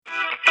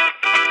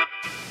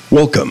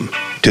Welcome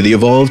to the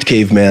Evolved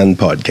Caveman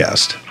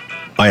Podcast.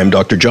 I am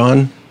Dr.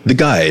 John, the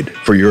guide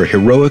for your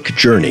heroic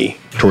journey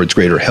towards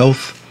greater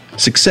health,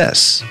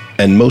 success,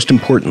 and most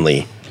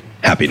importantly,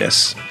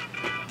 happiness.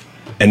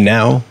 And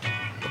now,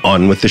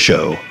 on with the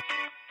show.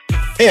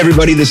 Hey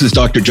everybody, this is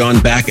Dr. John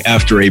back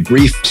after a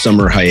brief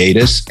summer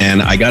hiatus,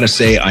 and I gotta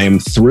say I am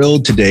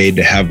thrilled today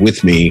to have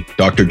with me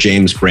Dr.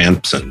 James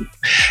Bramson.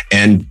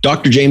 And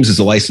Dr. James is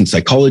a licensed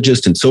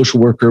psychologist and social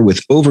worker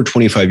with over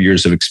 25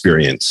 years of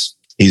experience.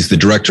 He's the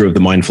director of the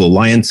Mindful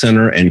Alliance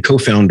Center and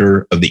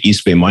co-founder of the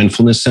East Bay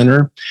Mindfulness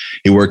Center.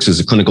 He works as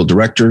a clinical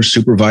director,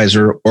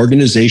 supervisor,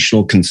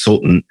 organizational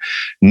consultant,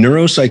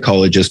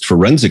 neuropsychologist,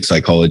 forensic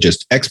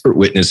psychologist, expert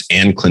witness,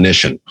 and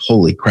clinician.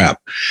 Holy crap.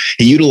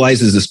 He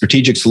utilizes a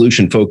strategic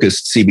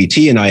solution-focused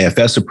CBT and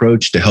IFS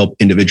approach to help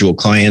individual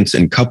clients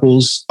and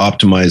couples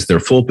optimize their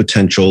full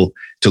potential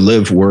to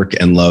live, work,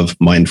 and love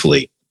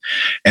mindfully.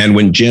 And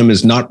when Jim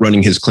is not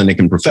running his clinic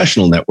and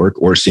professional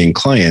network or seeing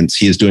clients,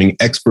 he is doing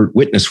expert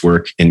witness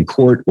work in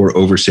court or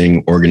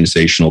overseeing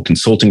organizational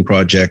consulting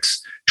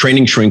projects,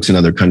 training shrinks in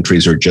other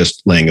countries, or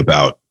just laying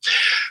about.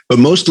 But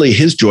mostly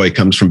his joy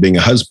comes from being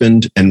a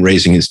husband and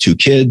raising his two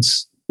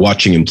kids,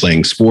 watching him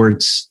playing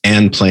sports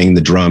and playing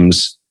the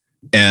drums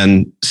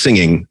and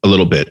singing a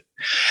little bit.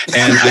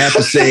 And I have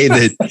to say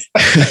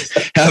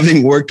that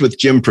having worked with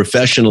Jim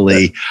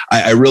professionally,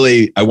 I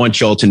want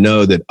y'all to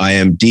know that I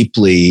am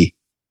deeply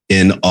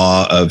in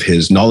awe of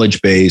his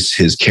knowledge base,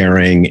 his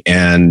caring,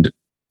 and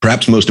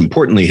perhaps most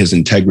importantly, his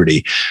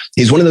integrity.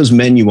 He's one of those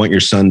men you want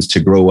your sons to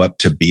grow up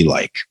to be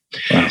like.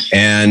 Wow.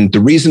 And the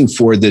reason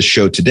for this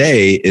show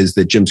today is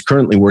that Jim's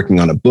currently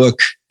working on a book,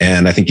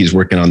 and I think he's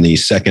working on the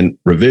second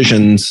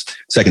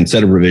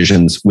set of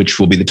revisions, which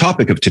will be the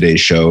topic of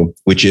today's show,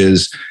 which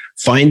is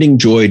Finding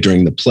Joy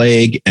During the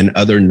Plague and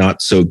Other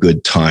Not So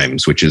Good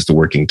Times, which is the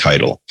working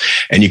title.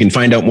 And you can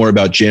find out more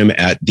about Jim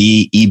at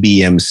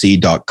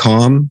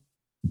theebmc.com,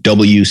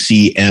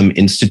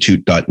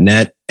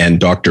 wcminstitute.net, and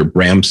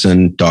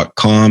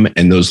drbramson.com.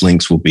 And those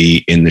links will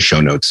be in the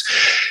show notes.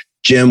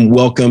 Jim,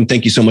 welcome.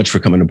 Thank you so much for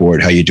coming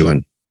aboard. How you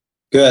doing?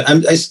 Good.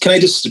 Can I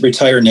just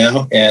retire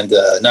now and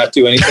not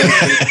do anything?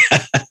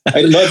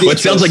 I love the Well, it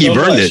sounds like you've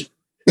earned it.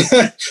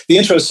 The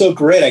intro is so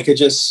great. I could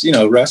just,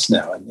 rest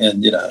now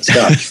and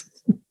stop.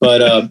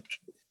 But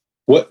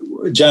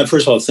John,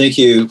 first of all, thank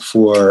you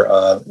for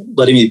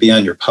letting me be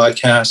on your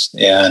podcast.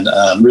 And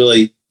I'm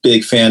really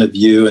big fan of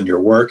you and your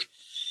work.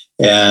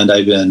 And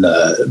I've been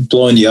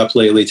blowing you up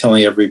lately,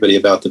 telling everybody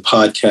about the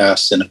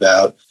podcast and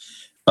about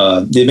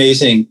the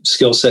amazing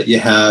skill set you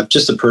have,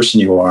 just the person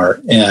you are.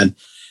 And,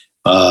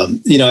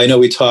 I know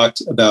we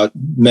talked about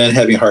men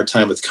having a hard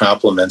time with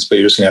compliments, but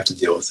you're just going to have to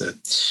deal with it.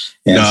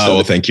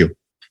 And thank you.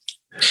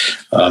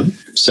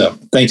 So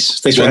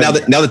thanks. Well,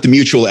 now that the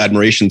Mutual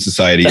Admiration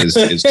Society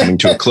is coming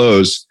to a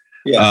close,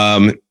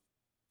 yeah.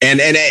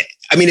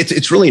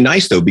 It's really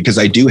nice though, because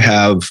I do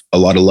have a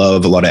lot of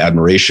love, a lot of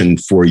admiration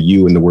for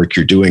you and the work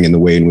you're doing and the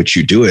way in which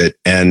you do it.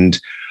 And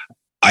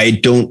I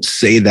don't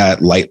say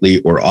that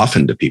lightly or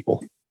often to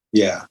people.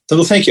 Yeah.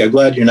 Well, thank you. I'm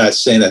glad you're not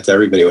saying that to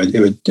everybody. I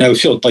would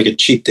feel like a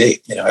cheap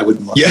date. I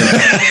wouldn't want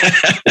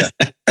that.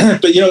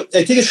 But, I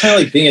think it's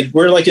kind of like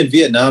we're like in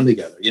Vietnam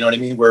together. You know what I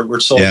mean? We're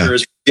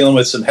soldiers, dealing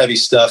with some heavy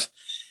stuff.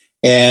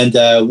 And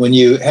when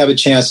you have a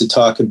chance to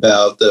talk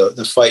about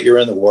the fight you're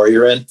in, the war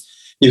you're in,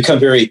 you come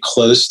very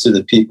close to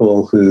the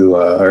people who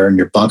are in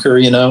your bunker,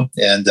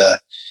 And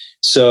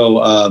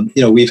so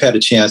we've had a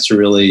chance to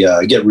really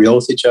get real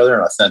with each other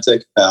and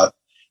authentic about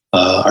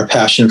our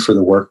passion for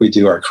the work we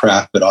do, our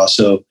craft, but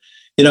also,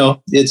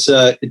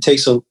 it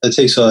takes a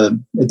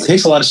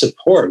lot of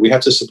support. We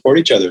have to support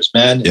each other as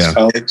men, as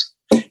colleagues.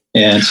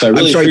 And so I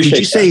really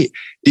appreciate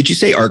did you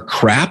say our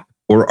crap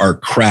or our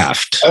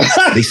craft?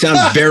 They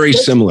sound very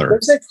similar. Did I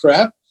say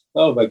crap?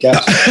 Oh my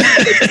gosh.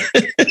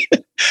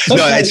 No,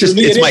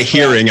 it's my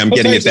hearing. I'm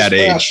getting at that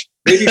age.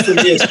 Maybe for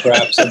me it's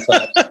crap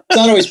sometimes. It's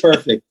not always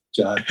perfect,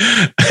 John.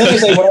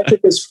 Sometimes when I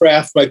think this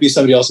craft might be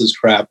somebody else's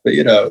crap, but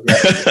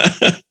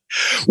Right?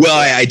 Well,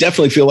 I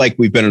definitely feel like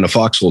we've been in a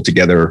foxhole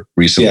together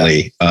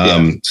recently.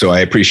 So I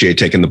appreciate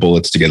taking the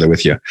bullets together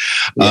with you.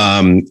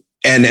 Yeah.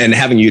 And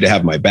having you to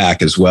have my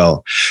back as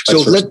well. So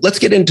let's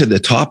get into the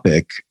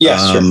topic.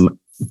 Sure.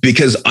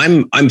 Because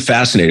I'm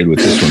fascinated with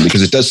this one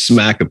because it does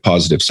smack of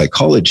positive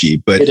psychology,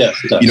 but it does.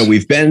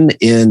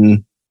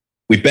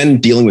 We've been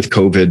dealing with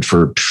COVID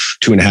for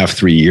 2.5,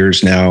 3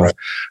 years now. Right.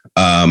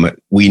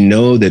 We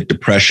know that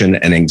depression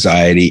and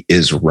anxiety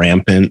is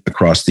rampant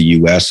across the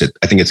US.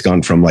 I think it's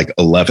gone from like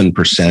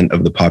 11%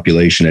 of the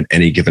population at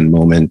any given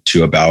moment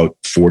to about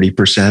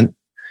 40%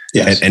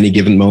 at any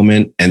given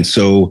moment. And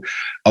so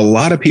a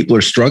lot of people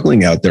are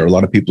struggling out there. A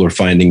lot of people are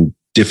finding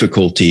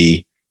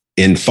difficulty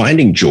in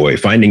finding joy,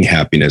 finding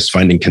happiness,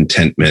 finding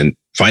contentment,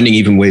 finding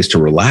even ways to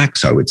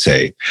relax, I would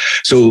say.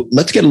 So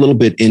let's get a little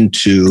bit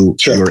into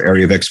your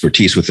area of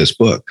expertise with this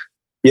book.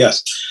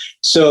 Yes.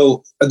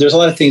 So there's a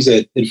lot of things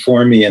that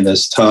inform me in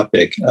this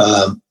topic.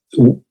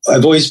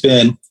 I've always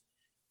been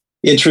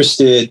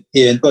interested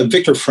in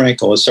Viktor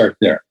Frankl. Let's start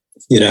there.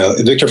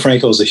 Viktor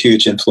Frankl is a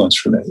huge influence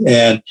for me.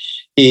 And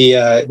He,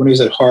 when he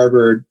was at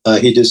Harvard,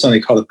 he did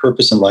something called the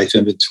Purpose in Life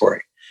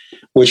Inventory,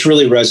 which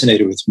really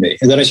resonated with me.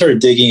 And then I started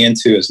digging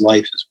into his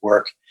life, his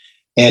work,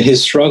 and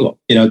his struggle,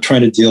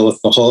 trying to deal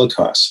with the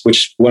Holocaust,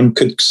 which one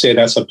could say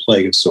that's a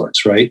plague of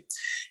sorts, right?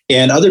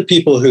 And other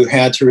people who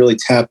had to really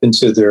tap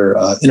into their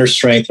inner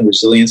strength and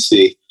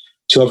resiliency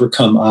to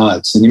overcome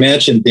odds. And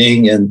imagine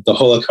being in the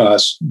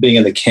Holocaust, being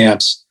in the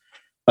camps,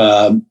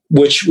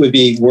 which would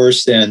be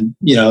worse than,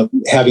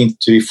 having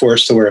to be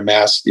forced to wear a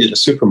mask in a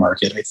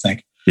supermarket, I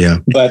think. Yeah.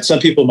 But some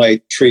people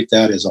might treat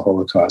that as a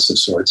Holocaust of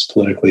sorts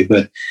politically.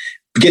 But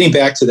getting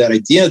back to that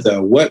idea,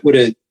 though, what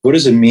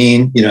does it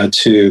mean,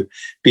 to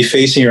be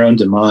facing your own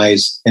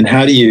demise, and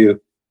how do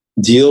you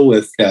deal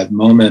with that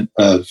moment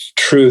of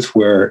truth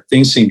where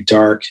things seem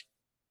dark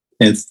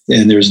and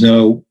there's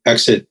no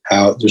exit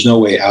out, there's no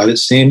way out, it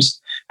seems?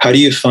 How do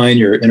you find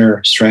your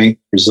inner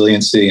strength,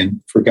 resiliency,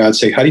 and for God's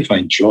sake, how do you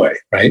find joy,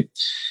 right,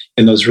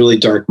 in those really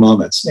dark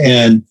moments?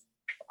 And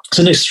it's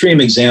an extreme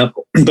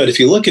example, but if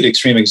you look at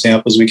extreme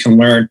examples, we can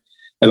learn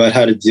about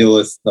how to deal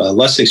with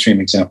less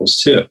extreme examples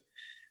too.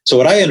 So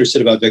what I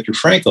understood about Viktor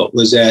Frankl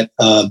was that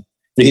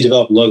he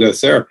developed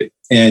logotherapy,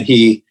 and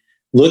he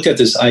looked at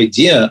this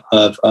idea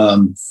of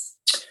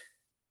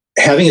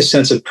having a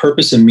sense of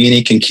purpose and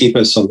meaning can keep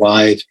us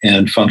alive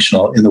and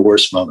functional in the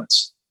worst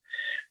moments.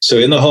 So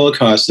in the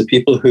Holocaust, the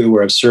people who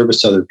were of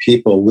service to other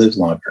people lived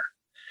longer.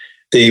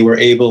 They were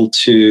able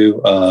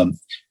to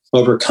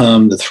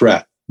overcome the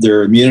threat.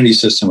 Their immunity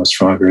system was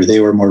stronger. They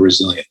were more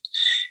resilient.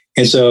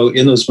 And so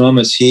in those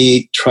moments,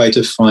 he tried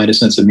to find a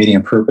sense of meaning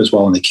and purpose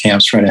while in the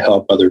camps, trying to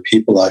help other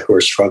people out who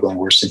are struggling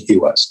worse than he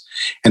was.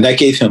 And that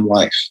gave him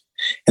life.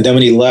 And then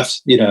when he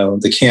left,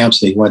 the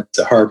camps, and he went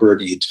to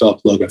Harvard, and he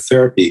developed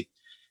logotherapy,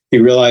 he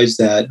realized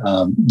that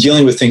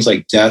dealing with things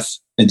like death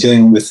and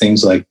dealing with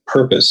things like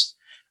purpose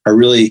are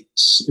really,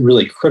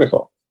 really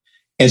critical.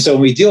 And so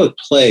when we deal with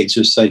plagues,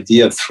 this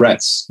idea of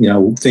threats,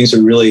 things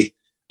that really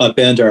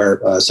upend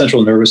our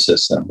central nervous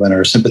system, when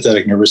our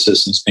sympathetic nervous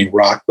system is being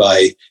rocked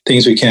by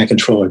things we can't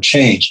control or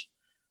change,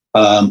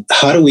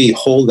 how do we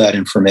hold that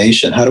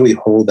information? How do we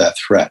hold that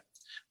threat?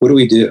 What do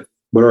we do?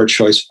 What are our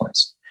choice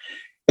points?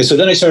 And so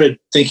then I started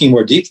thinking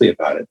more deeply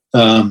about it.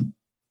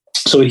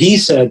 So he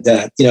said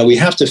that, we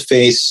have to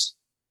face,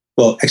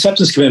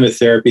 acceptance commitment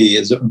therapy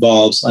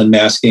involves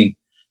unmasking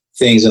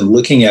things and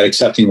looking at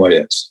accepting what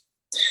is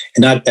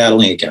and not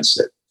battling against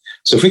it.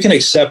 So if we can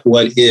accept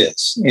what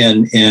is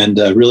and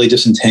really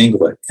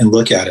disentangle it and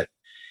look at it,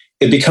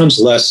 it becomes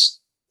less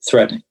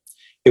threatening.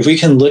 If we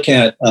can look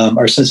at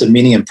our sense of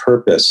meaning and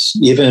purpose,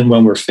 even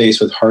when we're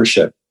faced with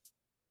hardship,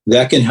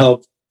 that can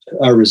help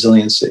our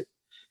resiliency.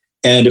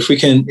 And if we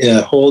can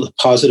hold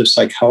positive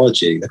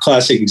psychology, the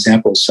classic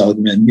example,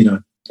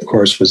 Seligman, of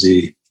course, was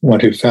the one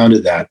who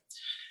founded that.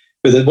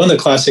 But one of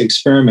the classic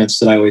experiments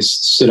that I always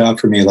stood out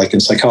for me, like in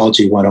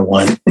Psychology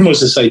 101, was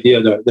this idea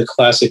of the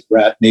classic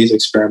rat maze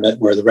experiment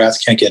where the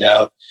rats can't get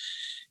out.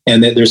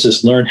 And then there's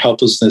this learned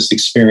helplessness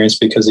experience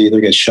because they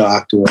either get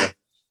shocked or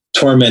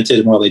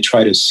tormented while they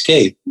try to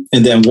escape.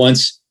 And then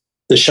once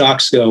the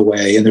shocks go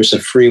away and there's a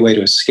free way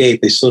to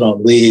escape, they still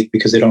don't leave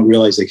because they don't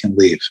realize they can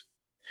leave.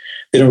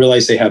 They don't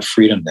realize they have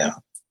freedom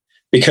now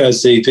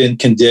because they've been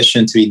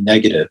conditioned to be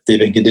negative. They've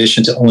been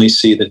conditioned to only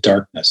see the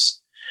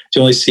darkness, to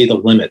only see the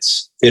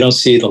limits. They don't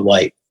see the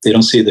light. They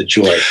don't see the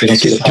joy. They don't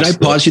see the possibility. Can I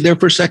pause you there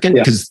for a second?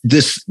 Because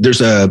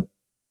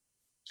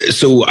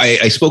so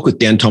I spoke with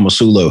Dan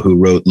Tomasulo, who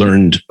wrote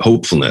Learned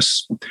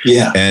Hopefulness.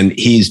 Yeah. And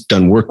he's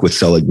done work with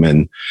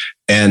Seligman.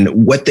 And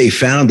what they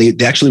found, they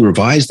actually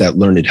revised that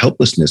learned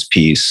helplessness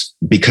piece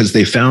because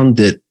they found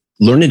that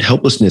learned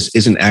helplessness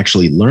isn't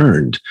actually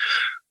learned.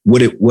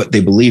 What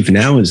they believe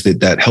now is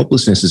that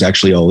helplessness is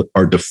actually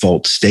our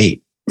default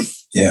state.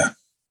 Yeah.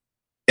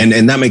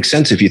 And that makes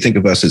sense if you think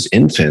of us as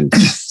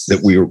infants,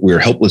 that we're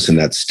helpless in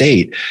that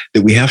state,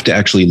 that we have to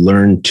actually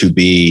learn to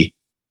be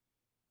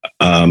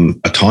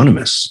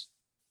autonomous.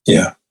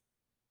 Yeah.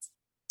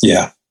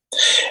 Yeah.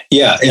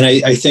 Yeah. And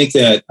I think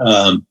that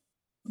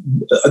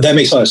that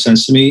makes a lot of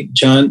sense to me,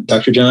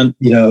 Dr. John,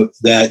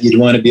 that you'd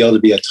want to be able to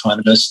be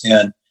autonomous.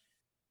 And,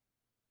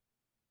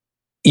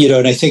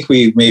 and I think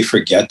we may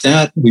forget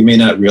that. We may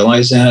not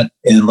realize that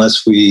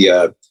unless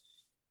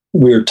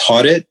we're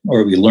taught it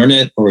or we learn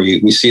it or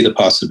we see the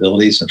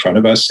possibilities in front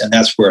of us. And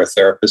that's where a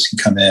therapist can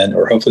come in,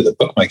 or hopefully the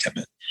book might come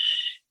in.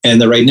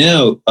 And right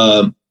now,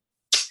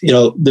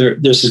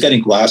 there's this guy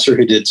named Glasser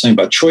who did something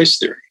about choice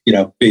theory,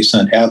 based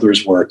on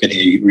Adler's work, and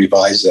he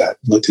revised that,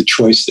 looked at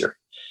choice theory.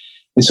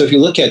 And so if you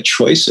look at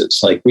choices,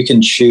 like we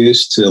can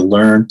choose to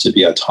learn to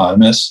be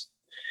autonomous.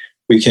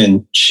 We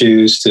can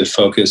choose to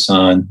focus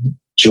on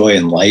joy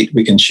and light.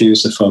 We can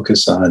choose to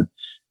focus on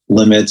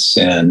limits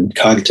and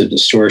cognitive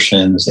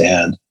distortions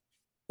and,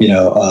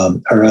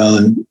 our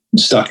own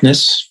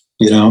stuckness,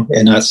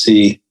 and not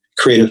see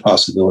creative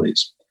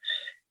possibilities.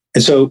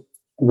 And so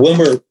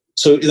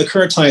so in the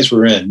current times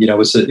we're in,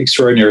 what's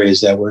extraordinary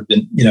is that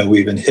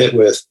we've been hit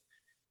with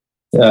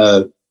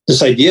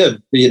this idea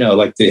of,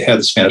 like they had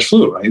the Spanish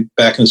flu, right?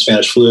 Back in the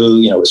Spanish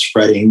flu, was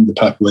spreading, the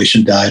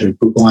population died, or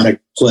bubonic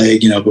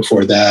plague,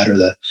 before that, or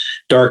the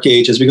dark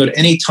ages. We go to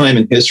any time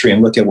in history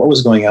and look at what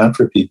was going on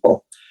for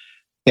people.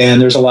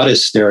 And there's a lot of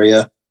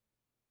hysteria.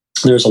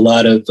 There's a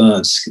lot of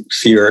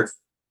fear.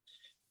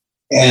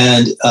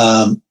 And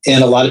a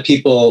lot of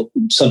people,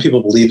 some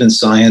people believe in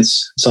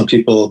science. Some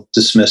people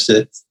dismissed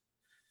it.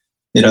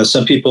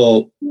 Some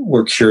people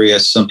were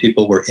curious. Some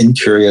people were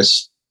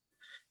incurious.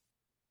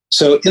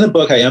 So in the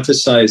book, I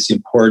emphasize the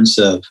importance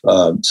of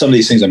some of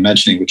these things I'm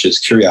mentioning, which is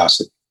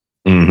curiosity.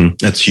 Mm-hmm.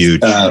 That's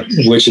huge.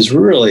 Which is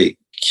really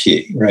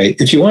key, right?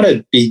 If you want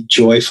to be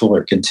joyful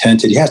or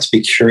contented, you have to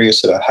be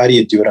curious about how do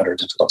you do it under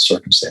difficult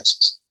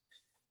circumstances.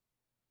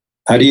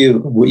 How do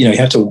you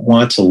have to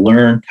want to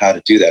learn how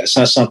to do that. It's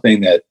not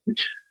something that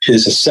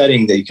is a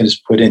setting that you can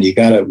just put in. You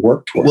got to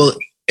work toward. Well,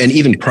 and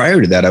even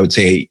prior to that, I would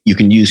say you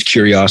can use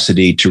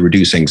curiosity to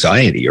reduce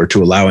anxiety or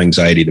to allow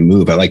anxiety to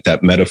move. I like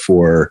that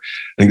metaphor.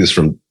 I think this is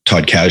from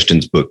Todd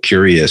Kashdan's book,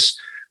 Curious,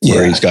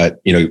 where he's got,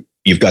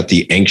 you've got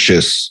the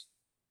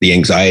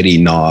anxiety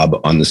knob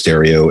on the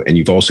stereo, and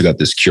you've also got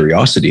this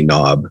curiosity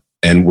knob.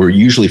 And we're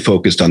usually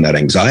focused on that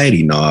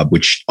anxiety knob,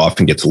 which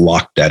often gets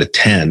locked at a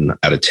 10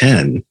 out of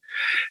 10.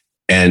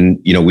 And,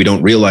 we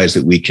don't realize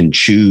that we can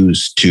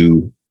choose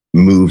to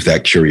move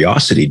that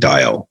curiosity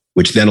dial,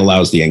 which then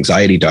allows the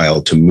anxiety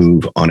dial to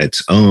move on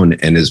its own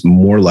and is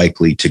more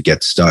likely to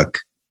get stuck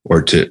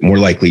or more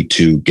likely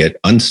to get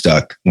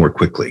unstuck more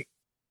quickly.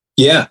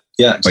 Yeah,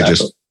 exactly. By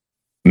just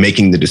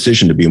making the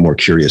decision to be a more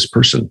curious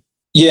person.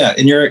 Yeah,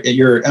 and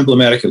you're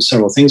emblematic of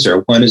several things there.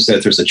 One is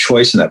that there's a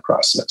choice in that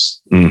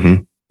process.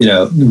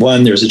 Mm-hmm.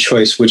 One, there's a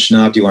choice, which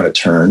knob do you want to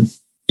turn?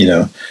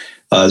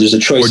 There's a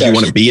choice. Or do you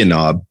want to be a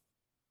knob?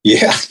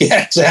 Yeah,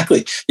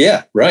 exactly.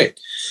 Yeah, right.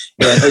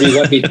 Or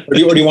do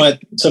you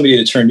want somebody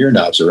to turn your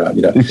knobs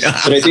around? But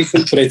I think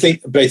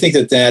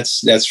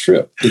that's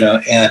true.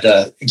 And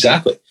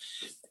exactly.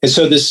 And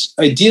so this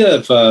idea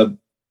of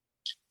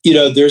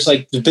there's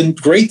been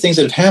great things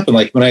that have happened.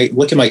 Like when I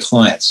look at my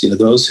clients,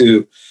 those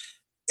who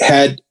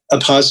had a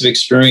positive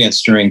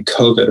experience during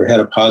COVID, or had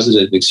a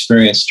positive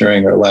experience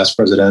during our last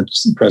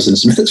president's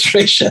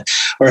administration,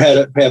 or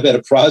have had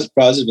a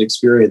positive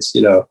experience,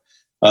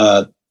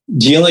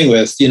 dealing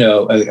with,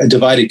 a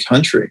divided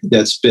country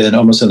that's been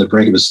almost on the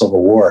brink of a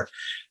civil war.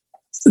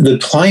 The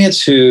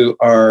clients who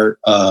are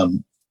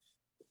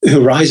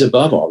who rise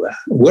above all that,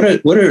 what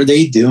are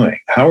they doing?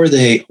 How are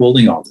they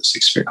holding all these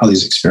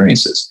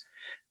experiences?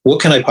 What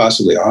can I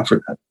possibly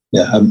offer them?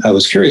 Yeah, I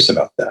was curious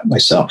about that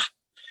myself.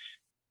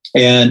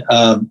 And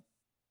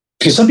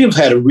because some people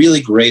have had a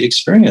really great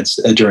experience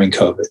during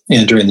COVID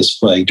and during this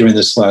plague, during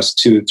this last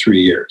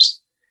 2-3 years.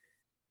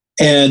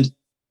 And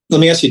let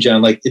me ask you,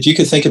 John, if you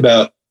could think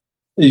about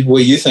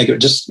what you think of,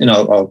 just,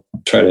 I'll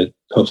try to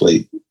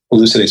hopefully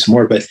elucidate some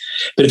more, but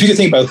if you could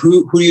think about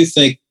who do you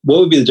think, what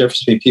would be the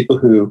difference between people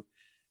who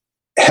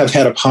have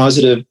had a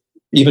positive,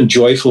 even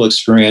joyful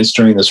experience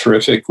during this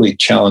horrifically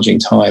challenging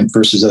time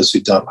versus those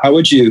who don't? How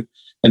would you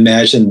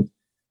imagine,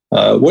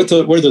 what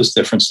are those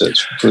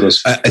differences for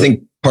those? I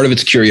think part of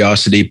it's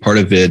curiosity. Part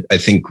of it, I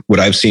think what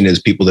I've seen is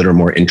people that are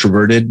more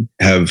introverted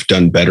have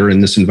done better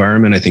in this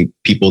environment. I think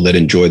people that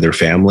enjoy their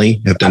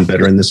family have done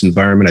better in this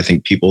environment. I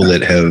think people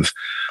that have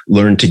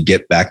learned to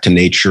get back to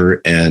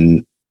nature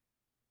and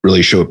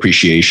really show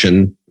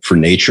appreciation for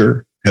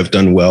nature have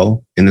done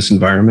well in this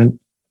environment.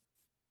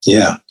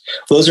 Yeah.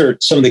 Those are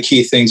some of the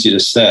key things you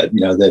just said,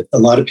 that a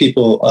lot of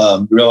people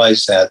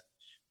realized that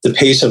the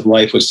pace of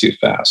life was too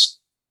fast.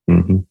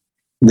 Mm-hmm.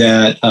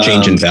 That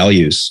change in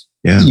values.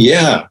 Yeah.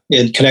 Yeah.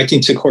 And connecting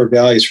to core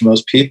values for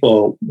most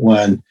people,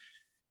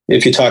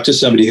 if you talk to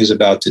somebody who's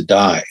about to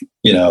die,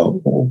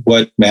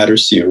 what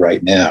matters to you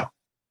right now?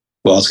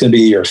 Well, it's going to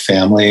be your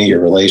family,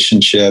 your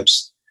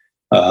relationships,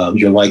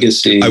 your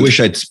legacy. I wish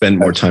I'd spend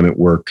more time at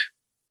work.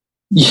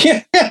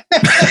 Yeah.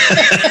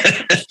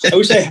 I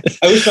wish That's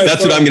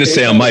what I'm going to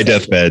say on my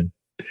deathbed.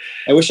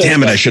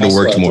 Damn it, I should have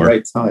worked more.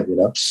 Right time,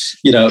 but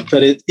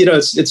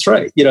it's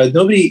right.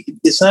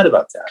 It's not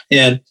about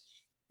that.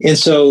 And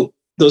so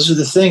those are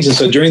the things. And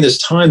so during this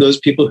time, those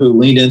people who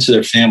leaned into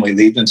their family,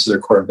 leaned into their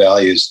core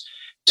values,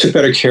 took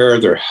better care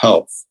of their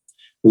health,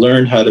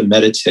 learned how to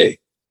meditate,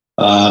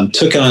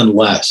 took on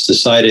less,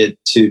 decided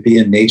to be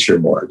in nature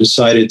more,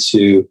 decided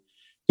to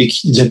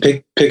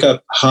pick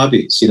up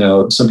hobbies.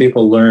 Some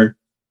people learn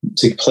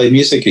to play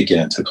music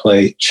again, to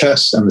play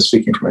chess. I'm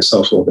speaking for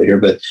myself a little bit here,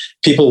 but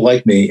people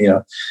like me,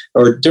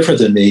 or different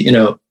than me,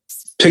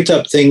 picked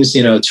up things,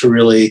 to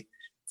really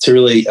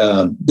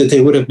that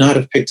they would have not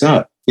have picked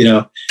up,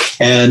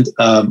 and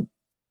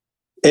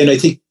I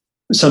think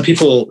some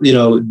people,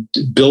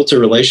 built a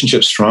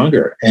relationship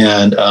stronger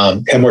and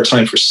had more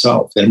time for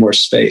self and more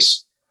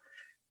space.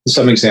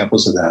 Some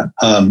examples of that.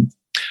 I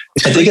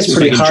think it's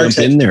pretty hard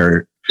to in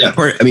there. Yeah.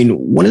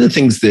 One of the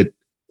things that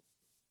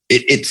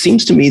it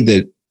seems to me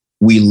that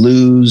we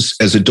lose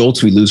as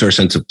adults, we lose our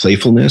sense of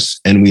playfulness,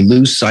 and we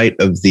lose sight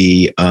of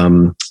the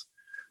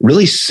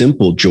really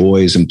simple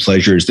joys and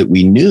pleasures that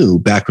we knew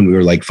back when we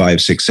were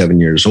 5, 6, 7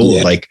 years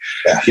old,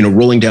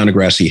 rolling down a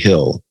grassy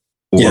hill,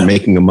 or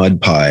making a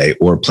mud pie,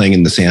 or playing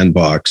in the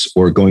sandbox,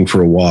 or going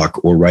for a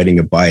walk, or riding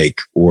a bike,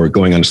 or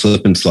going on a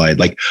slip and slide.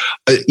 Like,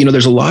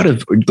 there's a lot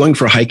of going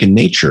for a hike in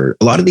nature.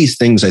 A lot of these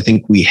things I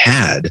think we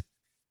had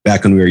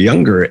back when we were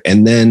younger.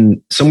 And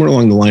then somewhere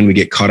along the line, we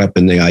get caught up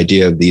in the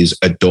idea of these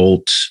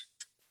adult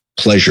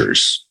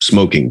pleasures,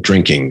 smoking,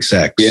 drinking,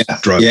 sex,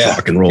 drugs,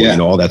 rock and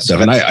roll, all that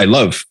stuff. And I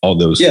love all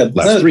those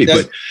last three,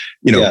 but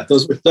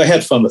I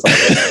had fun with all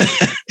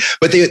that.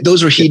 But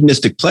those are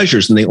hedonistic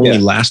pleasures, and they only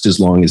last as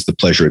long as the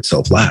pleasure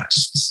itself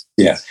lasts.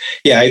 Yeah.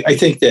 I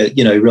think that,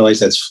 you realize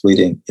that's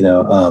fleeting.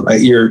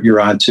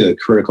 You're onto a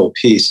critical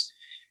piece.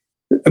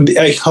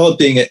 I call it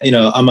being,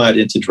 I'm not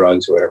into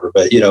drugs or whatever,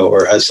 but,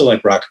 or I still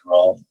like rock and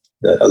roll,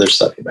 the other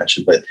stuff you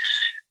mentioned, but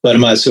I'm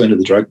not so into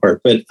the drug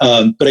part. But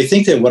I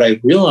think that what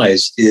I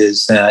realized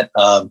is that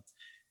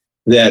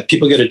that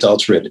people get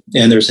adulterated,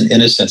 and there's an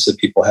innocence that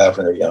people have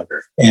when they're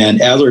younger.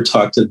 And Adler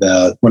talked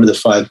about one of the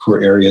 5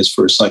 core areas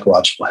for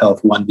psychological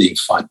health, one being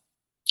fun.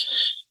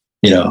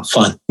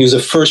 Fun. He was the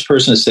first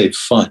person to say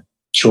fun,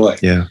 joy,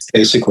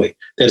 basically.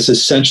 That's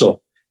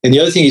essential. And the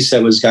other thing he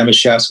said was Guy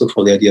Machasko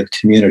for the idea of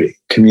community.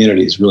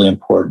 Community is really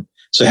important.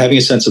 So having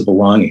a sense of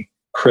belonging,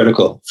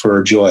 critical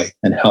for joy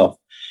and health.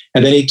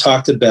 And then he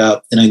talked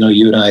about, and I know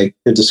you and I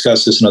have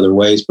discussed this in other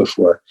ways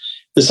before,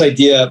 this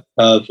idea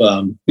of,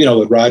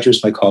 what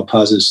Rogers might call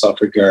positive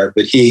self-regard,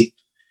 but he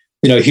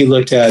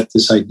looked at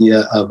this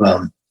idea of,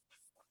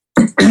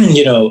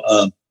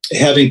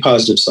 having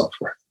positive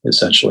self-worth,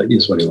 essentially,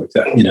 is what he looked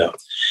at,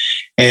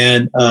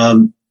 And,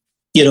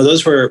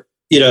 those were,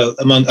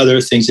 among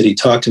other things that he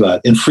talked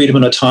about. And freedom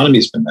and autonomy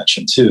has been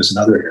mentioned, too, as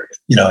another area,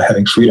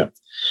 having freedom.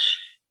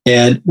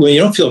 And when you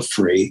don't feel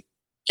free,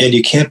 and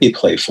you can't be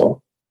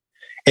playful,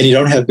 and you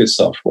don't have good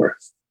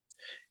self-worth,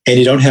 and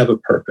you don't have a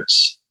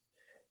purpose,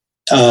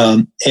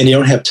 and you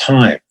don't have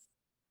time,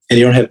 and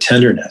you don't have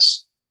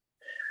tenderness,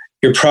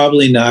 you're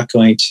probably not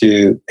going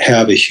to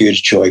have a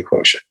huge joy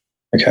quotient.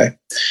 Okay.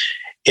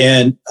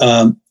 And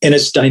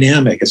it's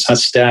dynamic. It's not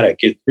static.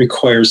 It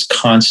requires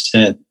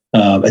constant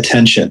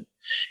attention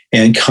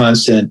and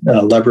constant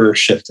lever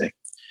shifting,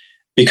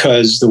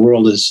 because the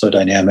world is so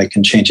dynamic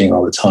and changing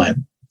all the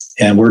time.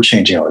 And we're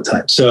changing all the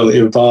time. So it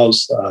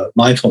involves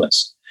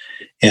mindfulness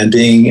and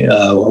being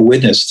a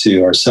witness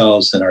to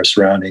ourselves and our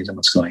surroundings and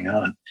what's going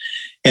on,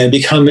 and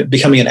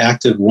becoming an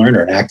active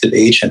learner, an active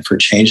agent for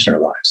change in our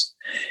lives.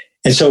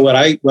 And so what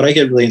I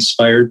get really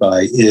inspired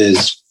by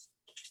is,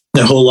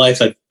 my whole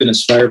life I've been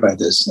inspired by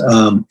this,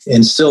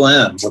 and still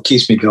am. What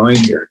keeps me going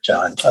here,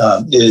 John,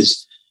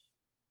 is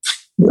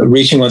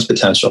reaching one's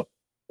potential.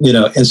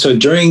 And so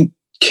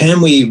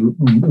can we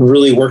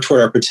really work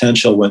toward our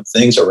potential when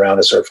things around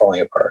us are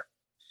falling apart?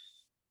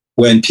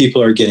 When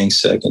people are getting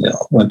sick and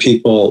ill, when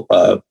people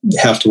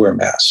have to wear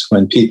masks,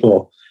 when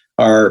people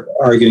are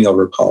arguing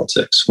over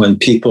politics, when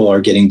people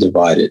are getting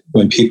divided,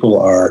 when people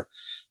are,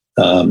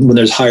 when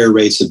there's higher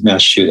rates of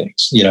mass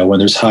shootings, when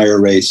there's higher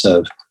rates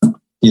of,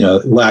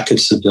 lack of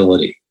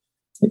civility,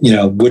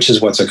 which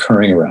is what's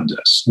occurring around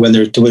us, when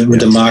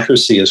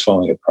democracy is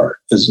falling apart,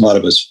 as a lot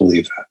of us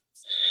believe that.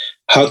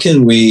 How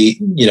can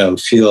we,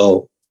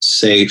 feel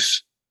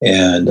safe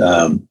and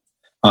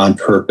on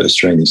purpose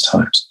during these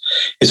times?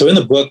 And so in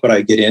the book, what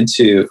I get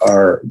into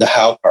are the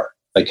how part,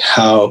 like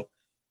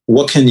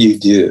what can you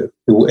do?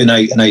 And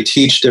I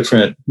teach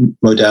different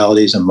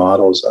modalities and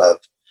models of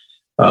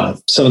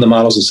some of the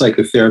models of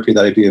psychotherapy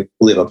that I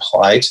believe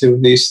apply to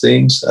these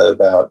things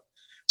about.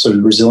 So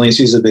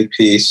resiliency is a big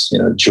piece,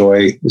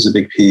 joy is a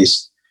big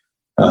piece,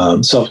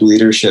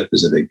 self-leadership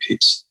is a big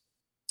piece.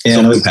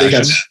 And I think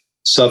that's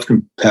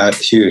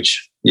self-compassion,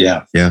 huge.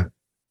 Yeah. Yeah.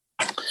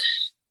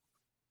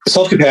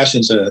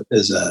 Self-compassion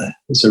is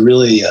a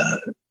really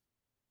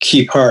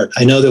key part.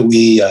 I know that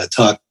we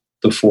talked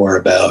before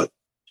about,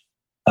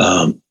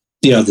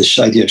 this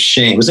idea of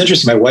shame. It was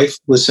interesting. My wife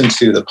listened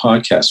to the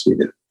podcast we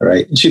did,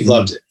 right? And she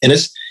loved it. And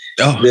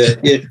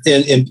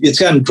it's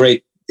gotten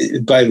great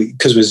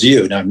because it was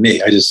you, not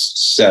me. I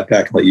just sat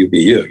back and let you be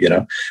you,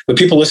 But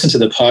people listen to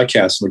the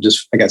podcast and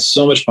I got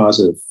so much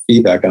positive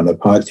feedback on the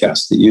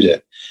podcast that you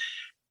did.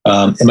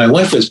 And my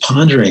wife was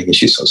pondering, and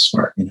she's so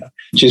smart,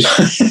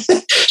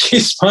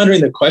 she's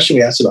pondering the question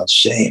we asked about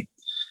shame.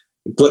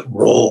 What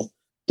role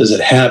does it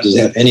have? Does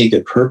it have any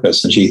good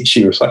purpose? And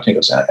she reflected and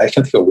goes, I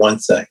can think of one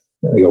thing.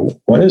 I go,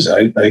 what is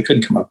it? I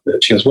couldn't come up with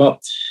it. She goes, well,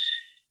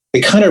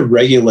 it kind of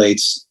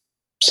regulates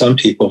some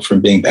people from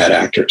being bad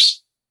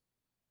actors.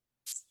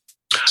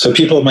 So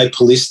people might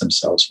police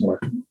themselves more.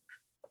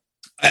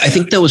 I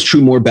think that was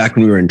true more back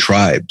when we were in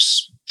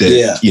tribes.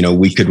 That,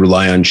 we could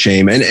rely on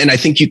shame. And I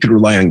think you could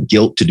rely on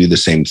guilt to do the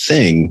same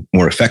thing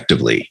more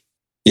effectively.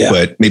 Yeah.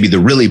 But maybe the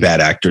really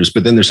bad actors,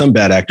 but then there's some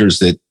bad actors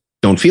that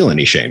don't feel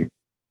any shame.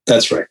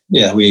 That's right.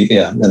 Yeah.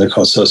 And they're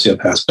called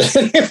sociopaths. But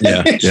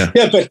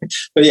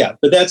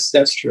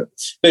that's true.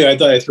 Anyway, I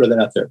thought I'd throw that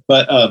out there.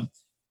 But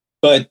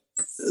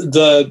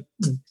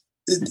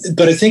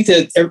I think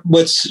that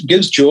what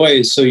gives joy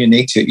is so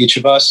unique to each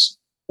of us.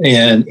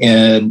 And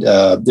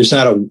there's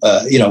not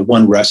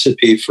one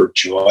recipe for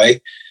joy.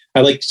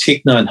 I like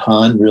Thich Nhat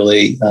Hanh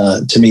really,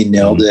 to me,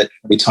 nailed it.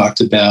 We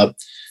talked about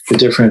the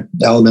different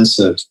elements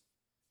of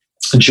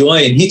joy,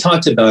 and he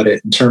talked about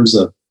it in terms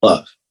of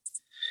love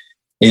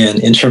and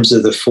in terms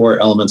of the 4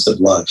 elements of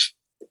love.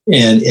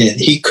 And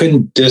he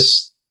couldn't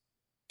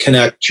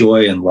disconnect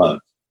joy and love.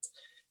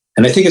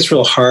 And I think it's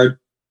real hard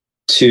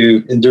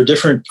and they're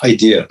different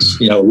ideas.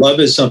 Love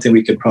is something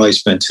we could probably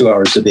spend 2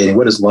 hours debating.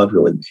 What does love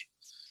really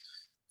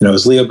mean?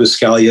 Is Leo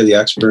Buscaglia the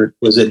expert?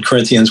 Was it in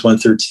Corinthians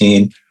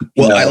 1:13?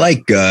 Well, I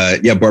like,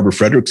 Barbara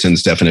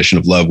Fredrickson's definition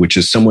of love, which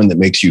is someone that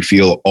makes you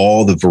feel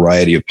all the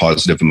variety of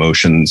positive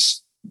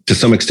emotions to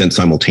some extent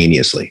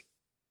simultaneously.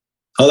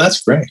 Oh,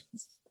 that's great.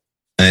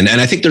 And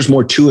I think there's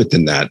more to it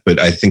than that, but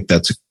I think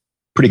that's a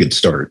pretty good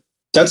start.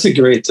 That's a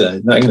great,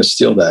 I'm going to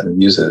steal that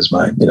and use it as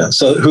mine.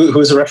 So who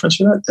is a reference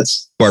for that?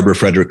 That's Barbara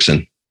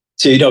Fredrickson.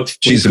 So,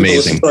 she's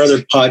amazing. For other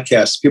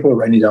podcasts, people are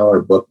writing down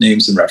our book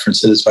names and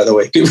references, by the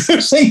way. People are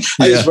saying,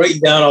 I was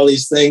writing down all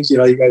these things, you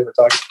guys were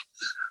talking.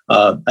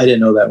 I didn't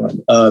know that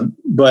one.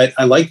 But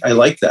I like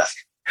that.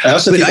 I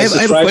also think it's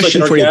a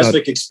trifling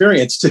orgasmic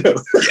experience too.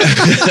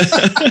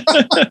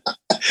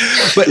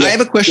 But I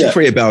have a question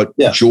for you about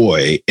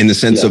joy, in the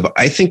sense of,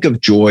 I think of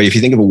joy, if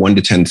you think of a 1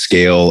 to 10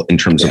 scale in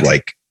terms of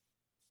like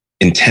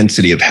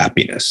intensity of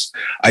happiness,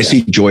 I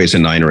see joy as a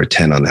 9 or a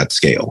 10 on that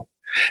scale.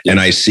 And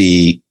I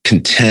see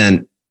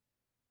content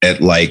at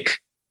like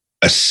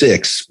a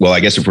 6. Well, I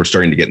guess if we're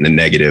starting to get in the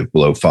negative,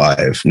 below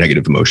 5,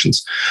 negative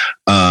emotions.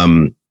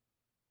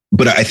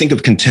 But I think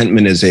of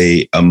contentment as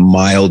a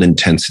mild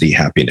intensity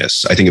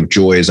happiness. I think of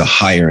joy as a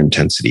higher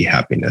intensity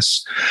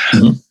happiness.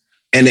 Mm-hmm.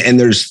 And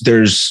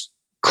there's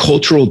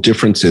cultural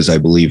differences, I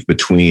believe,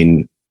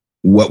 between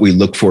what we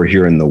look for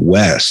here in the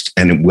West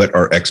and what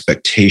our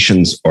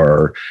expectations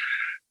are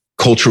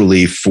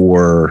culturally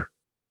for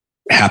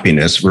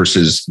happiness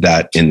versus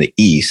that in the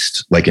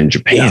East, like in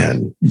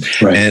Japan. Yeah.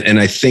 Right. And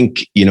I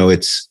think,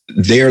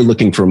 they're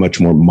looking for a much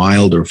more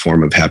milder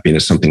form of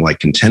happiness, something like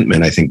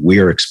contentment. I think we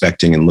are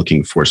expecting and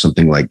looking for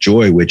something like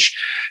joy, which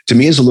to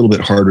me is a little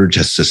bit harder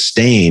to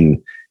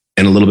sustain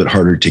and a little bit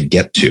harder to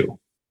get to.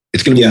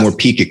 It's going to be a more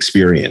peak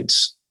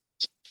experience.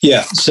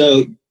 Yeah.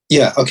 So,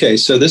 okay.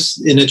 So this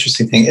is an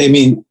interesting thing. I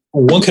mean,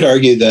 one could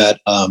argue that,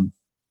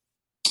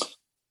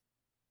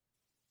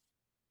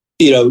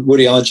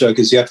 Woody Allen joke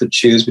is you have to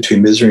choose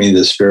between misery and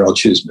despair. I'll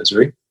choose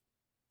misery.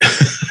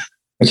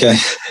 Okay.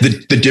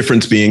 The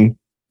difference being?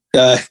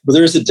 Well,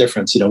 there is a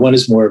difference. One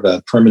is more of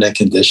a permanent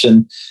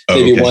condition.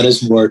 Maybe one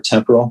is more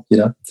temporal,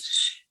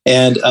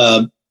 And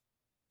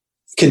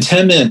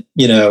contentment,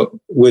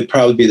 would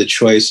probably be the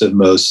choice of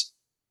most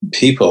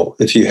people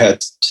if you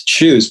had to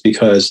choose,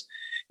 because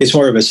it's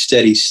more of a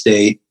steady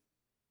state.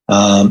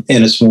 And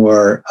it's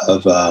more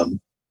of,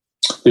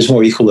 there's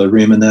more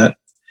equilibrium in that.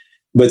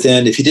 But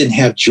then if you didn't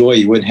have joy,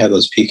 you wouldn't have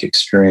those peak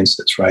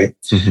experiences, right?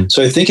 Mm-hmm.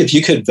 So I think if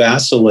you could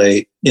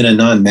vacillate in a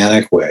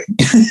non-manic way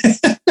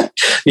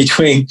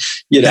between,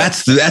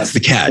 that's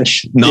the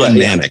catch,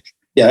 non-manic.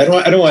 Yeah, I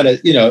don't want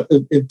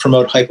to,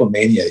 promote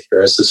hypomania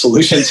here as the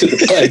solution to the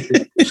plague.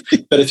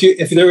 But if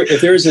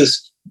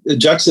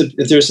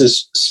there's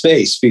this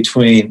space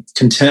between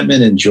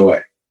contentment and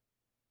joy,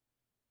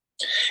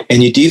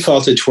 and you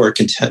defaulted toward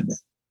contentment,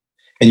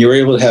 and you were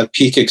able to have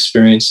peak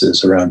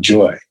experiences around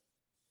joy,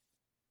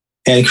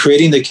 and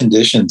creating the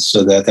conditions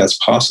so that that's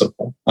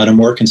possible on a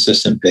more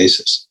consistent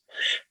basis.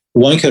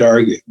 One could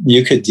argue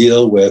you could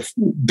deal with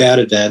bad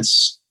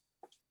events,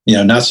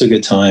 not so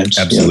good times,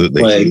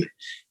 absolutely, plague,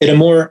 in a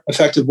more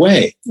effective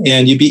way.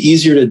 And you'd be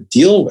easier to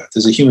deal with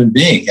as a human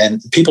being.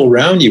 And people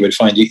around you would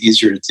find you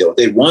easier to deal with.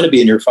 They'd want to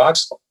be in your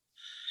foxhole.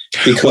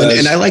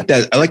 And I like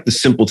that. I like the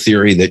simple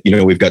theory that,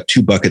 we've got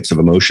 2 buckets of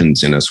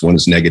emotions in us.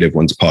 One's negative,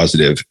 one's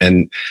positive.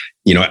 And,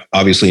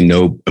 obviously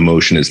no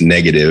emotion is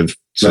negative.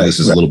 So this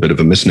is a little bit of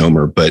a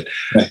misnomer, but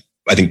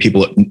I think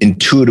people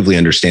intuitively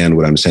understand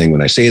what I'm saying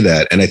when I say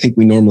that. And I think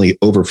we normally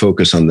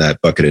overfocus on that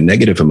bucket of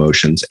negative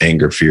emotions,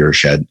 anger, fear,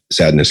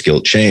 sadness,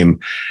 guilt, shame.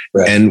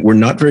 Right. And we're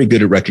not very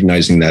good at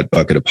recognizing that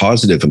bucket of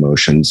positive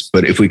emotions.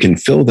 But if we can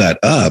fill that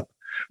up,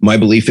 my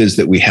belief is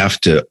that we have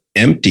to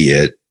empty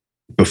it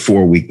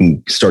before we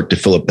can start to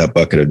fill up that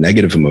bucket of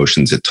negative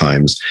emotions at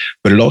times.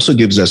 But it also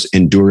gives us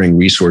enduring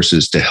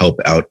resources to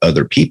help out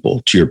other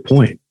people, to your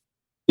point.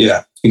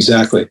 Yeah,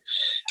 exactly.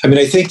 I mean,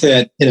 I think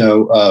that,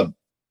 I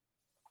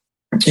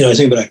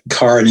think about a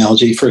car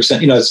analogy, for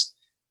example,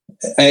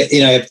 I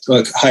have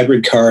a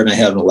hybrid car and I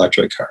have an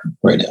electric car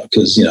right now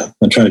because,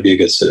 I'm trying to be a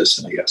good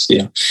citizen, I guess,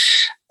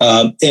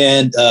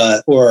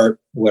 or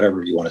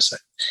whatever you want to say.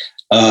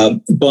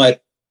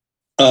 But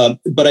I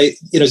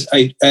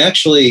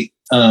actually,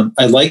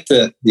 I like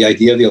the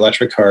idea of the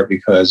electric car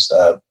because,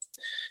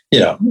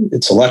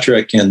 it's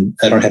electric and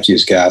I don't have to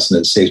use gas and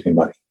it saves me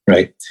money,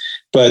 right?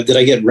 But that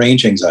I get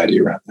range anxiety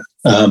around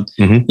that,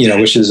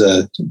 which is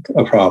a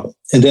problem.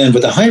 And then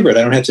with the hybrid,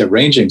 I don't have to have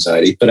range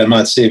anxiety, but I'm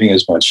not saving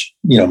as much,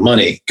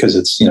 money because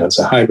it's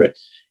a hybrid,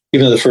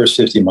 even though the first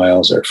 50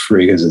 miles are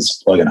free because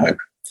it's plug-in hybrid.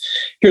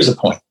 Here's the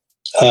point.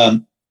 I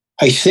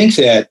think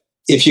that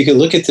if you could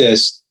look at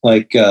this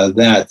like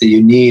that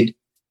you need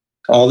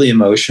all the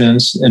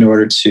emotions in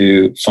order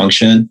to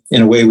function.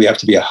 In a way, we have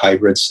to be a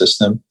hybrid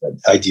system,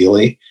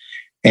 ideally.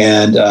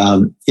 And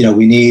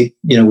we need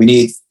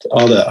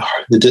all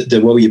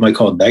the what you might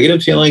call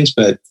negative feelings,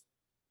 but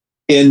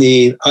in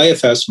the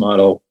IFS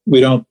model,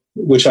 we don't,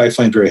 which I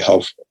find very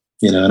helpful.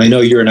 And I know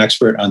you're an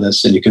expert on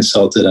this, and you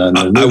consulted on.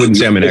 I wouldn't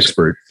say I'm an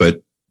expert,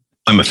 but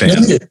I'm a fan.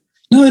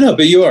 No,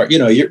 but you are.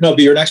 But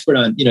you're an expert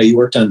on. You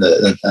worked on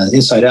the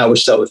Inside Out,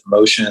 which dealt with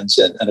emotions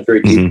and a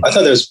very deep. Mm-hmm. I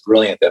thought that was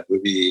brilliant, that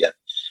movie.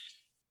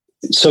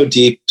 So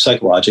deep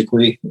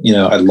psychologically.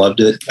 I loved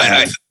it.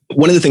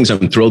 One of the things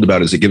I'm thrilled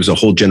about is it gives a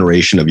whole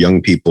generation of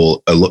young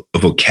people a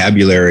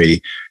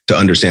vocabulary to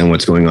understand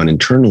what's going on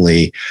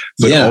internally,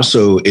 but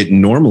also it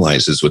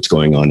normalizes what's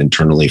going on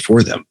internally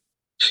for them.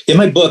 In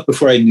my book,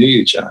 Before I Knew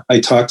You, John, I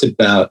talked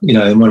about,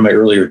 in one of my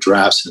earlier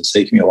drafts, and it's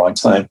taken me a long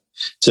time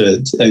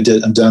I'm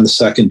done the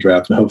second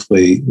draft, and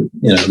hopefully,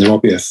 there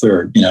won't be a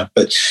third,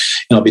 but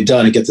I'll be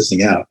done and get this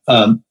thing out.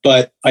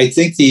 But I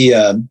think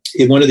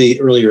in one of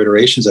the earlier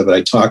iterations of it,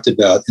 I talked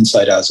about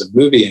Inside Out as a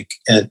movie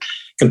and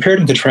compared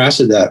and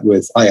contrasted that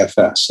with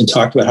IFS, and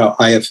talked about how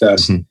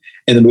IFS and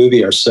the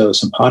movie are so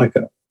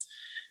simpatico.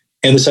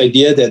 And this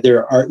idea that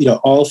there are,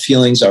 all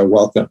feelings are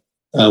welcome.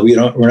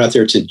 We're not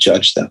there to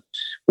judge them.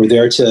 We're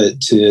there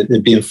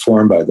to be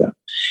informed by them.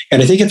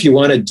 And I think if you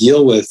want to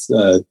deal with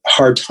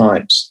hard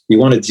times, you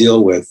want to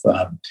deal with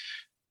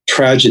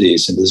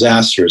tragedies and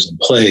disasters and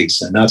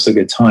plagues and not so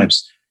good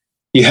times,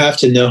 you have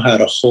to know how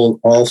to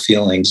hold all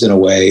feelings in a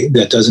way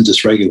that doesn't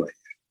dysregulate you.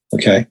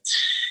 Okay.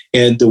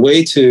 And the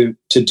way to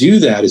do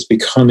that is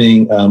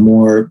becoming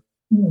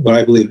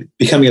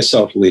becoming a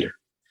self-leader,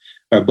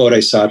 or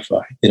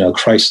bodhisattva,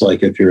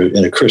 Christ-like if you're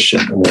a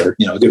Christian, or,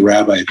 a good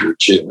rabbi if you're a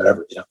Jew,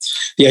 whatever,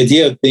 The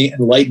idea of being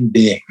enlightened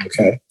being,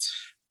 okay?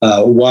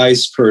 A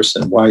wise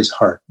person, wise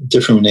heart,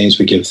 different names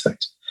we give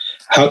things.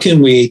 How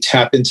can we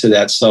tap into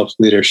that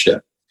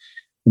self-leadership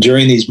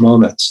during these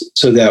moments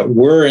so that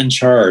we're in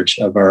charge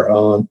of our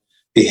own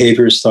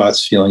behaviors,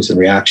 thoughts, feelings, and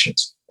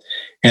reactions?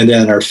 And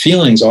then our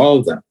feelings, all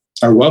of them,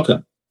 are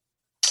welcome.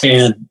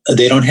 And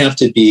they don't have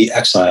to be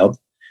exiled.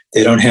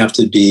 They don't have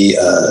to be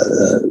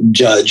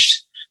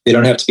judged. They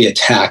don't have to be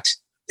attacked.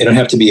 We don't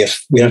have to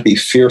be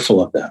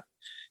fearful of them.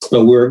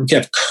 But we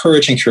have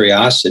courage and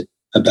curiosity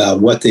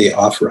about what they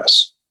offer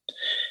us.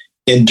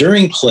 And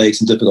during plagues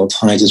and difficult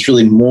times, it's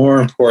really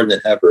more important than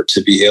ever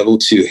to be able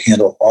to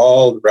handle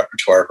all the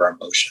repertoire of our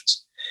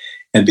emotions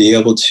and be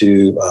able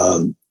to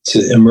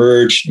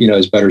emerge,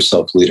 as better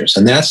self-leaders.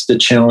 And that's the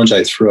challenge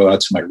I throw out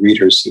to my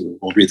readers who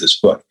will read this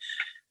book.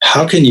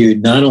 How can you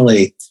not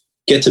only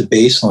get to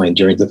baseline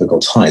during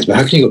difficult times, but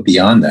how can you go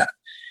beyond that?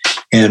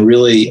 And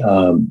really,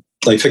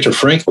 like Viktor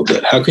Frankl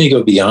did, how can you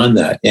go beyond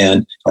that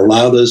and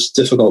allow those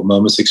difficult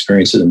moments,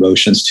 experiences, and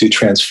emotions to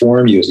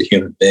transform you as a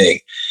human being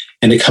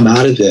and to come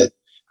out of it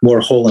more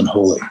whole and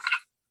holy?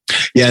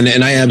 Yeah,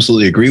 and I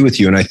absolutely agree with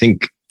you. And I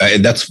think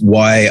that's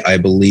why I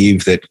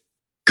believe that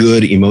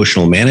good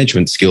emotional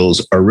management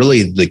skills are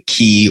really the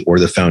key or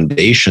the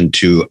foundation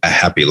to a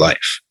happy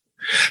life.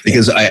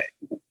 Because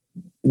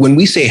when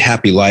we say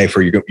happy life,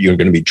 or you're going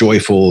to be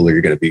joyful, or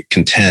you're going to be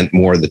content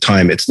more of the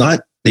time, it's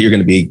not that you're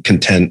going to be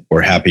content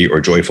or happy or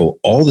joyful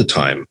all the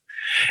time.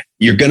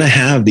 You're going to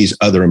have these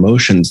other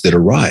emotions that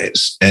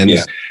arise. And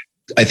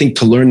I think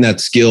to learn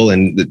that skill,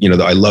 and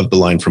I love the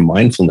line from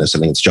mindfulness, I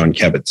think it's Jon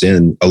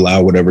Kabat-Zinn,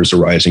 allow whatever's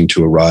arising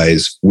to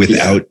arise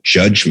without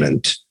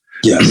judgment.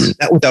 Yes.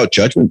 That without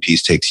judgment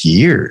piece takes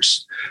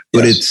years,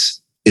 but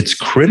it's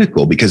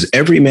critical, because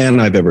every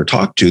man I've ever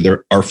talked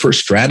to, our first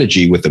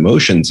strategy with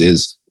emotions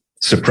is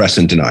suppress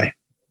and deny.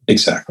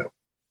 Exactly.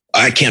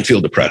 I can't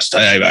feel depressed.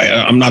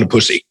 I'm not a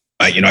pussy.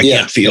 I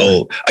can't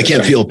feel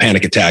a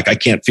panic attack. I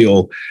can't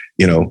feel,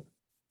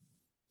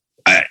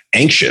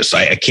 anxious.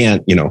 I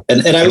can't, and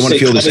I would say,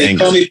 feel this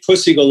anger. Call me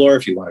Pussy Galore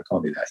if you want to call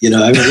me that.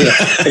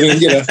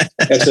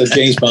 That's a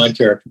James Bond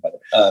character.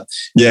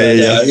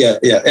 Yeah.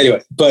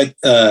 Anyway, but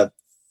can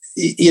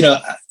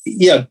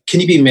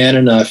you be man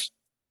enough,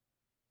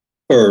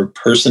 or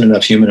person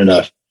enough, human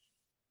enough,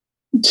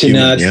 to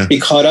not be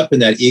caught up in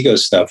that ego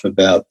stuff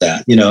about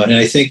that, and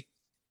I think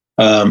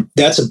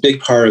that's a big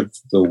part of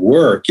the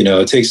work.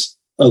 It takes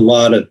a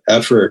lot of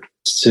effort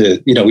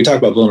to, we talk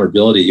about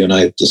vulnerability. You and I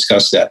have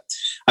discussed that.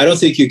 I don't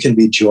think you can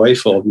be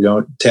joyful if you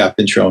don't tap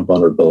into your own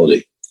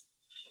vulnerability,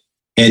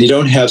 and you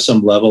don't have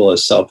some level of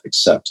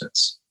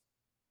self-acceptance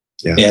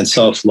and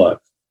self-love,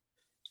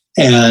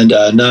 and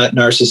not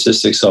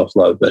narcissistic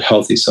self-love, but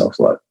healthy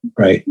self-love,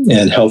 right?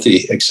 And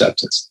healthy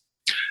acceptance.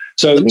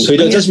 So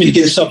it doesn't mean you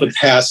give yourself a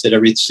pass at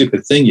every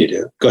stupid thing you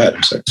do. Go ahead.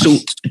 I'm sorry. So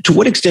to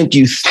what extent do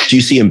you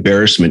see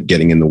embarrassment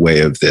getting in the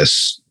way of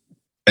this?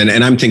 And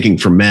I'm thinking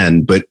for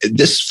men, but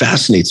this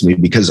fascinates me,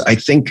 because I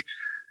think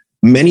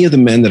many of the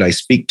men that I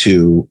speak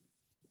to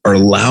are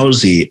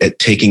lousy at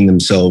taking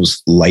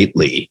themselves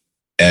lightly,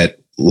 at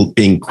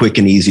being quick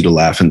and easy to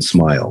laugh and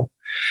smile.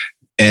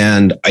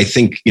 And I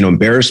think,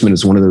 embarrassment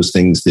is one of those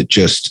things that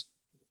just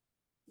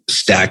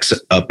stacks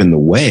up in the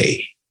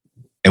way.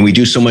 And we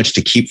do so much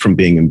to keep from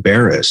being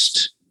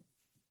embarrassed.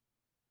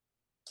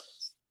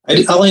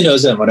 All I know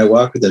is that when I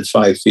walk within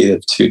 5 feet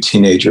of two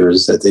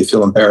teenagers, that they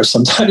feel embarrassed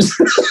sometimes.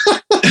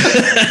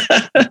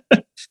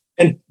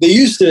 And they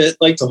used to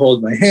like to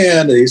hold my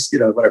hand. They used,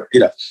 whatever,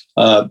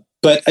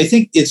 but I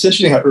think it's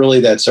interesting how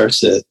early that starts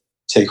to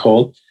take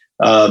hold.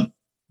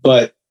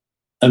 But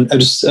I'm going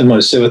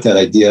to sit with that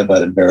idea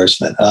about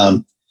embarrassment.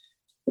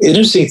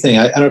 Interesting thing.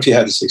 I don't know if you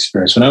had this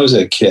experience when I was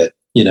a kid,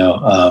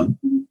 and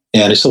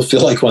I still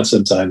feel like one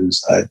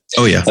sometimes. Like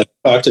I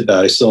talked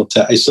about, I still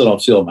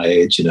don't feel my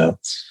age,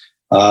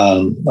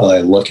 while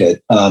I look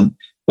at.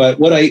 But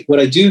what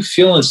I do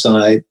feel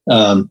inside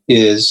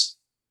is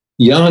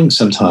young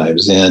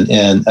sometimes,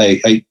 and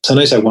I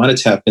sometimes I want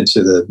to tap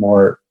into the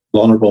more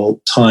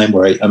vulnerable time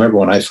where I remember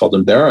when I felt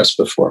embarrassed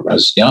before when I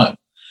was young.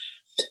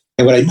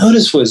 And what I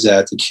noticed was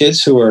that the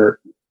kids who were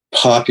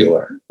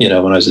popular, when I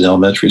was in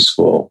elementary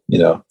school,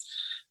 were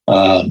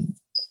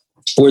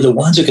the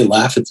ones who could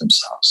laugh at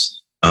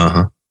themselves.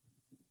 Uh-huh.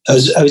 I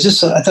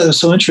thought it was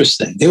so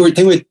interesting.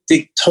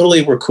 They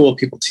totally were cool.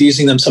 People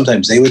teasing them.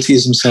 Sometimes they would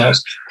tease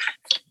themselves.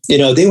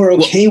 They were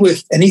okay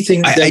with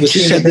anything that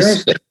was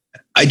embarrassing.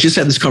 I just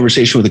had this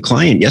conversation with a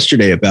client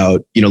yesterday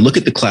about, look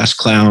at the class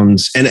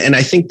clowns. And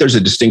I think there's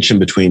a distinction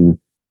between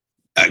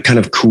kind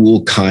of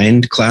cool,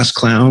 kind class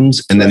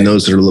clowns, and then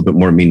those that are a little bit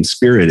more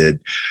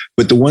mean-spirited.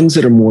 But the ones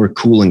that are more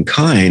cool and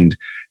kind,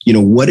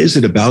 what is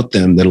it about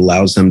them that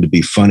allows them to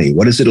be funny?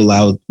 What is it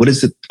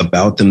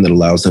about them that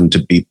allows them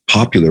to be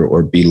popular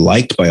or be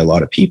liked by a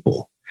lot of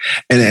people?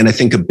 And I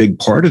think a big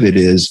part of it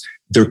is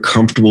they're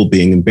comfortable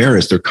being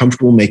embarrassed. They're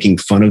comfortable making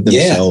fun of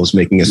themselves,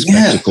 making a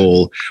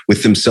spectacle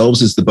with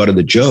themselves as the butt of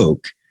the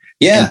joke.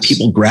 Yeah. And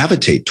people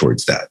gravitate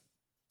towards that.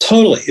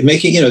 Totally.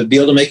 Making, be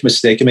able to make a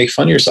mistake and make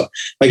fun of yourself.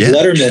 Like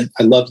Letterman,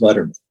 I love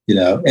Letterman,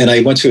 and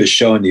I went to his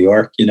show in New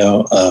York,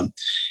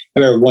 I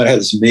remember I had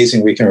this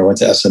amazing weekend where I went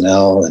to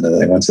SNL and then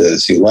I went to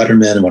see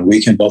Letterman and one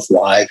weekend, both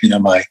live,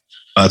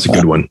 that's a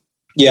good one.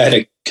 Yeah, I had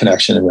a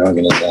connection and we were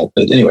going to that.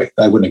 But anyway,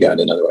 I wouldn't have gotten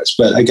in otherwise.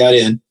 But I got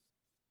in.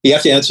 You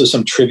have to answer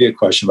some trivia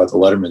question about the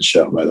Letterman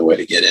show, by the way,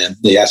 to get in.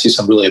 They ask you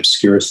some really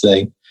obscure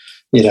thing.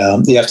 You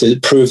have to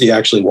prove you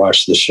actually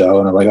watched the show.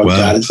 And I'm like,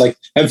 God, it's like,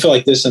 I haven't felt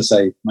like this since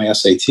my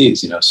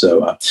SATs,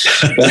 so.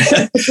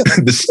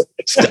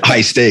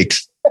 High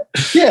stakes.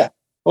 Yeah.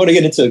 I want to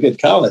get into a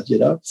good college, I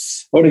want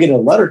to get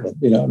into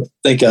Letterman,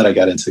 Thank God I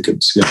got into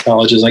good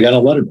colleges. I got a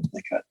Letterman,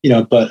 thank God,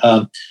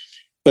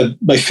 but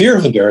my fear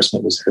of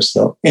embarrassment was there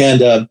still. And,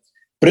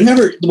 but I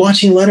remember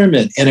watching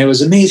Letterman and I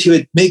was amazed. He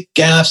would make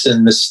gaffes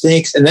and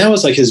mistakes. And that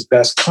was like his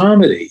best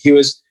comedy. He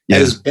was at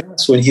his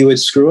best when he would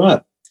screw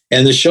up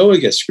and the show would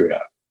get screwed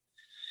up.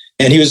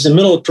 And he was in the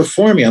middle of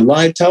performing on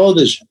live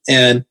television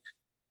and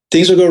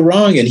things would go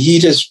wrong. And he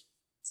just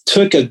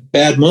took a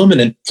bad moment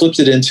and flipped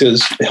it into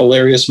this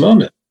hilarious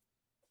moment.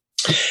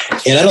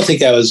 And I don't think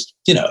that was,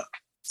 and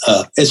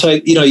so,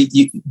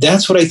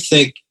 that's what I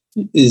think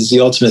is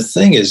the ultimate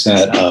thing is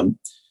that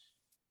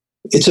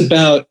it's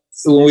about,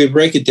 when we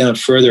break it down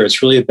further,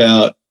 it's really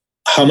about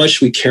how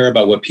much we care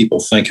about what people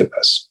think of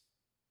us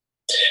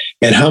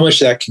and how much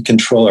that can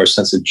control our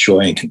sense of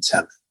joy and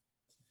contentment.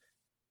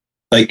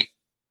 Like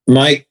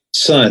my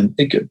son,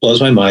 it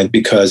blows my mind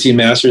because he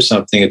masters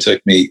something it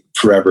took me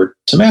forever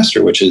to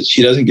master, which is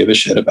he doesn't give a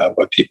shit about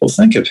what people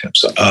think of him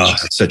so much. Oh,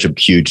 such a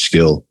huge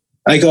skill.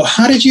 I go,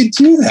 how did you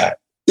do that?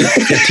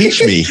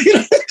 Teach me.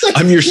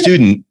 I'm your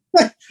student.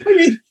 I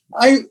mean,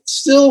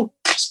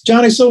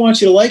 John, I still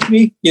want you to like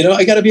me.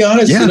 I got to be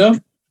honest,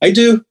 I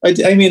do.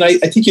 I mean, I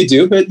think you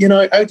do, but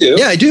I do.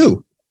 Yeah, I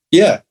do.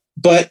 Yeah.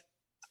 But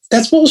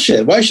that's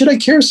bullshit. Why should I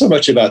care so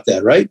much about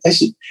that? Right.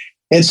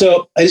 And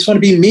so I just want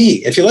to be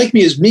me. If you like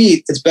me as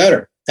me, it's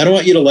better. I don't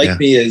want you to like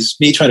me as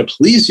me trying to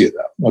please you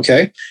though.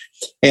 Okay.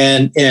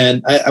 And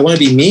I want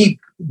to be me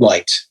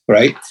liked.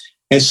 Right.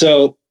 And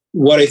so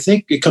what I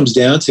think it comes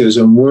down to is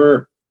when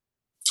we're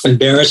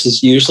embarrassed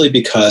is usually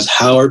because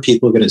how are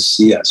people going to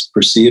see us,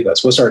 perceive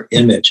us? What's our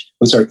image?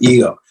 What's our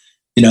ego?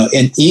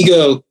 And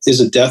ego is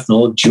a death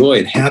knell of joy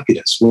and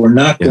happiness. We're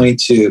not going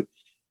to,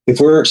 if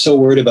we're so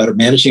worried about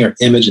managing our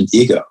image and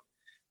ego,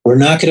 we're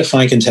not going to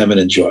find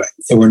contentment and joy.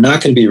 And we're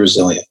not going to be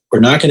resilient. We're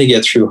not going to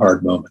get through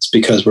hard moments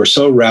because we're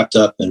so wrapped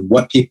up in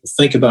what people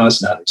think about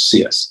us and how they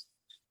see us.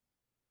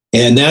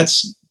 And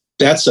that's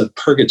a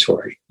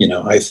purgatory,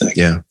 I think.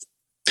 Yeah.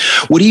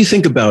 What do you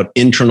think about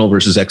internal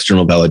versus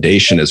external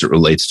validation as it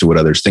relates to what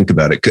others think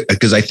about it?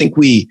 Because I think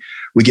we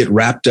get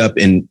wrapped up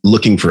in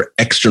looking for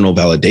external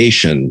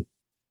validation.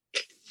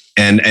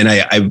 And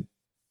I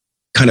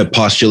kind of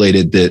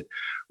postulated that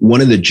one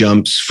of the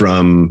jumps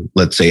from,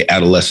 let's say,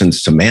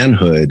 adolescence to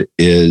manhood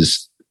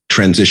is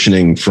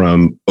transitioning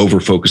from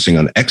over-focusing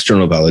on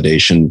external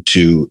validation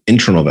to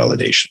internal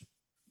validation.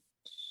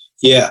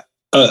 Yeah.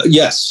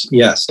 Yes.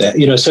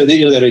 That, so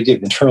that idea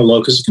of internal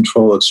locus of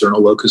control,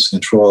 external locus of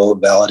control,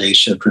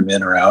 validation from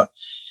in or out.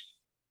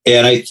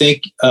 And I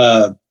think,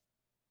 there's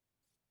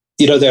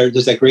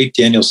that great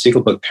Daniel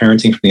Siegel book,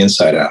 Parenting from the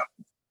Inside Out.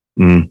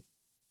 Mm.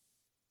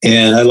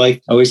 And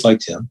I always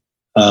liked him.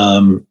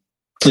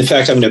 In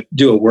fact, I'm going to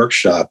do a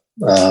workshop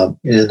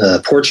in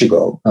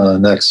Portugal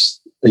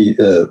next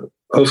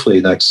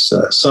hopefully next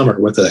summer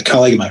with a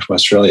colleague of mine from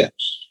Australia,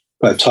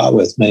 who I've taught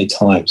with many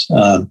times.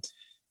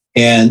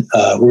 And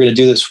we're going to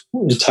do this.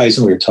 It ties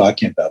into what we were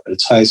talking about, but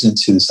it ties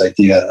into this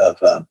idea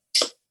of,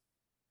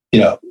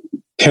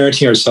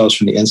 parenting ourselves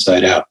from the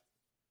inside out,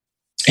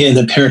 and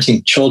then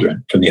parenting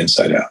children from the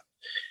inside out.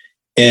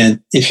 And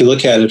if you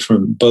look at it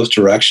from both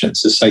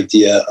directions, this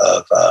idea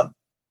of,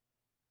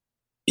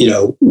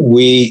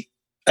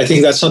 I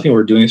think that's something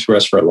we're doing for the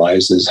rest of our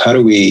lives, is how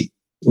do we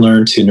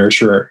learn to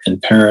nurture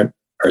and parent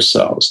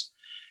ourselves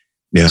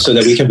so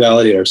that we can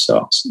validate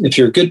ourselves. If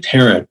you're a good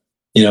parent,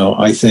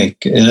 I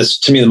think, and it's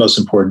to me the most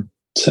important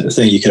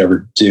thing you could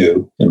ever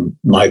do in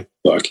my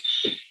book,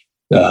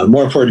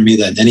 more important to me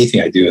than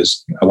anything I do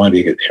is I want to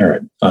be a good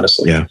parent,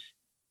 honestly. Yeah.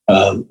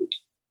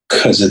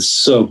 Because it's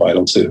so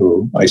vital to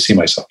who I see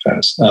myself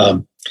as.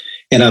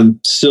 And I'm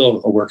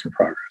still a work in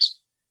progress.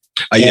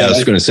 I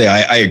was going to say,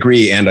 I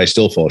agree, and I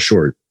still fall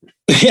short.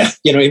 Yeah,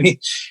 you know what I mean,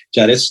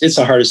 John. It's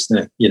the hardest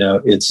thing.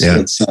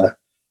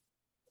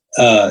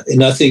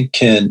 Nothing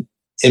can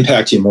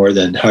impact you more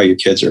than how your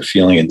kids are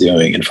feeling and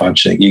doing and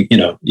functioning.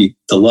 The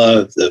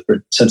love,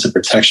 the sense of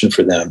protection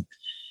for them,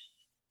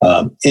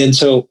 and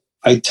so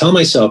I tell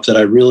myself that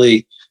I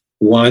really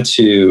want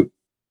to.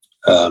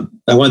 I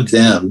want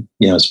them,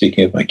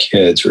 speaking of my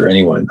kids or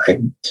anyone,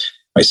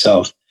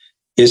 myself,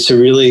 is to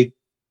really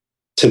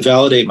to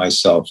validate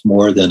myself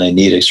more than I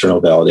need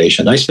external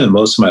validation. I spent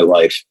most of my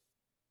life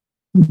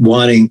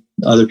wanting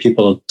other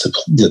people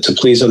to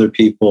please other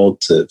people,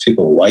 to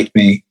people to like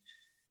me,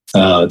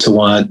 to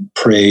want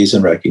praise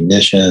and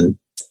recognition,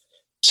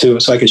 so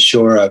I could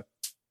shore up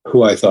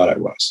who I thought I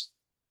was.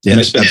 Yeah,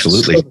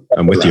 absolutely.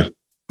 I'm with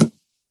you.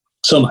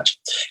 So much.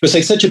 It was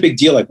like such a big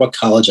deal, like what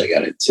college I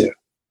got into.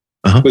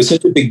 It was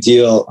such a big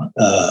deal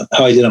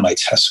how I did on my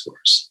test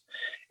scores.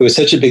 It was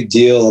such a big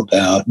deal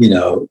about,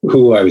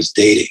 who I was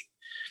dating.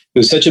 It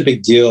was such a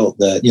big deal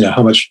that,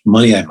 how much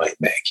money I might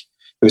make.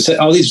 It was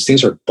all these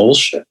things are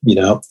bullshit,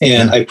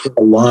 and I put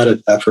a lot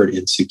of effort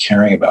into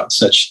caring about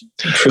such.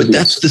 But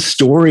that's the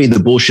story, the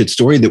bullshit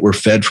story that we're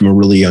fed from a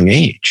really young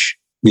age.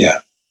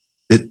 Yeah.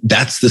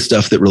 That's the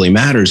stuff that really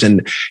matters.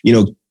 And,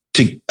 to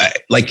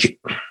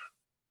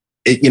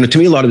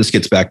me, a lot of this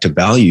gets back to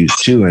values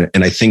too.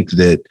 And I think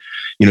that,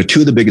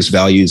 two of the biggest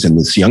values in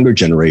this younger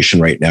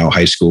generation right now,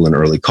 high school and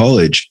early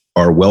college,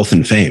 are wealth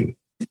and fame.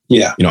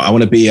 Yeah. I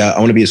want to be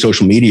a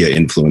social media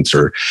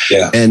influencer.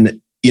 Yeah.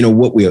 And,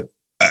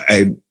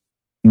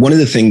 one of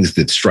the things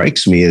that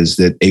strikes me is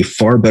that a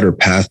far better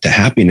path to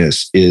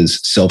happiness is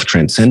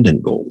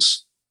self-transcendent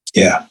goals.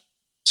 Yeah.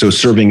 So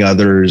serving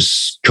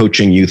others,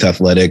 coaching youth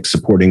athletics,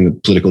 supporting the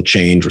political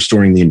change,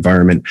 restoring the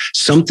environment,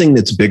 something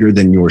that's bigger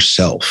than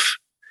yourself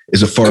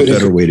is a far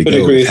better way to go.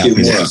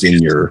 Happiness is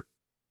in your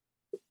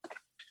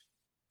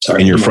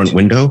front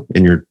window,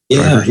 in your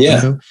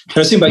window. I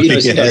was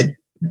thinking about, do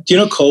you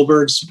know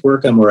Kohlberg's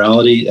work on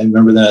morality? I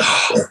remember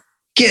that.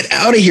 Get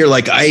out of here.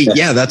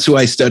 That's who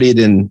I studied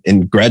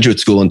in graduate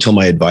school until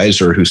my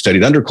advisor who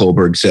studied under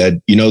Kohlberg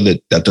said,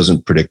 that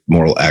doesn't predict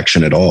moral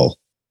action at all.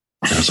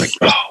 And I was like,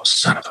 oh,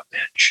 son of a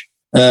bitch.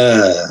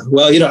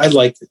 I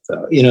liked it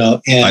though,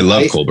 and I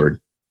love Kohlberg.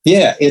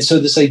 Yeah. And so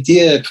this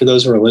idea for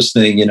those who are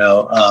listening, is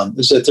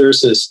that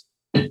there's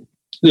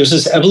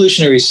this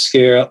evolutionary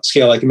scale.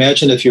 Like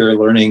imagine if you're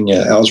learning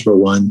algebra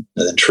 1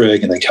 and then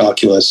trig and then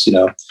calculus,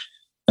 and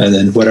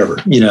then whatever,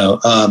 you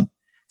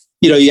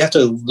have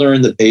to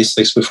learn the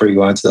basics before you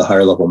go on to the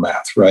higher level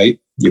math, right?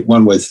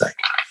 One would think.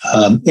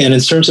 And in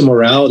terms of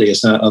morality,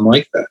 it's not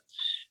unlike that.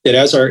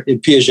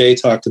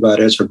 Piaget talked about,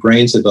 as our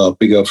brains develop,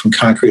 we go from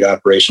concrete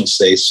operational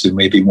states to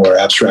maybe more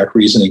abstract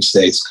reasoning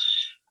states.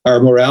 Our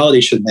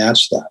morality should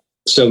match that.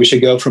 So we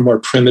should go from more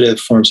primitive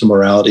forms of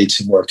morality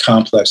to more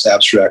complex,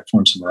 abstract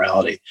forms of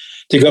morality,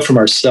 to go from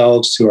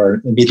ourselves to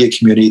our immediate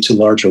community to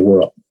larger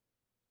world.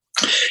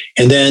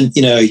 And then,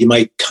 you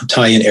might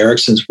tie in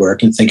Erickson's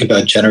work and think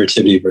about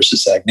generativity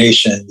versus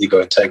stagnation,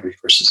 ego integrity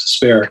versus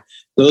despair.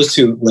 Those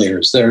two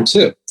layers there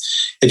too.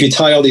 If you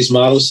tie all these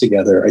models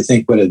together, I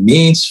think what it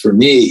means for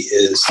me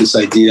is this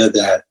idea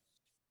that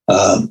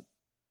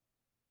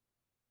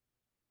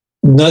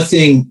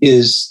nothing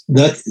is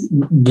not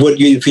what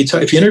you. If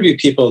you interview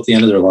people at the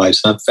end of their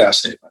lives, I'm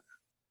fascinated by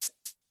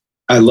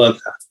that. I love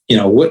that.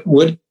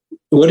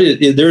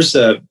 There's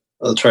a.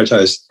 I'll try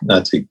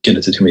not to get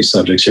into too many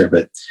subjects here,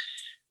 but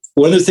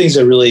one of the things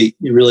that really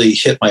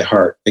hit my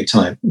heart big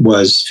time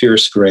was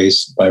Fierce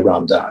Grace by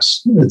Ram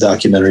Dass, a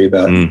documentary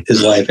about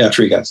his life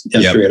after he had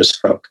a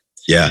stroke.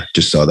 Yeah,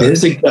 just saw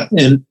that.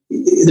 And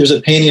there's a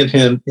painting of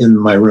him in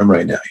my room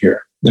right now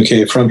here,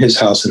 from his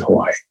house in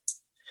Hawaii.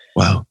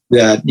 Wow.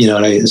 That,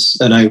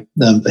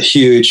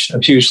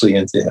 I'm hugely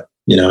into him,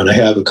 and I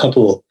have a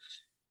couple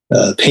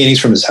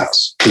paintings from his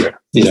house here,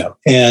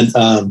 and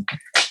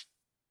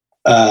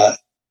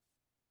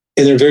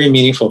they're very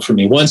meaningful for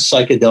me. One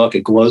psychedelic,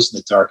 it glows in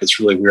the dark. It's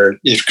really weird.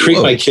 If I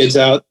creep my kids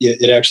out,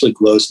 it actually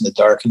glows in the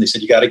dark. And they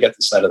said, you got to get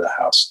this out of the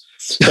house.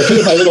 So I put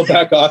in my little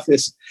back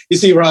office. You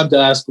see Ram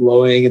Dass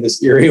glowing in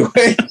this eerie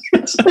way.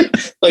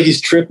 like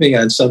he's tripping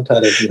on some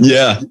kind of,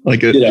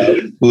 like a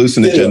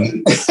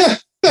hallucinogen.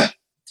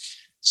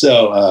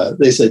 So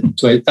they said,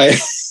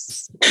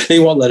 they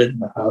won't let it in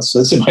the house. So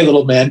it's in my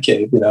little man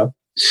cave,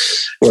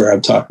 where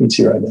I'm talking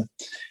to you right now.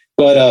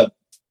 But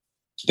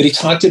he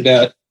talked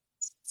about,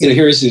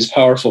 here's this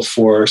powerful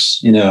force,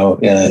 be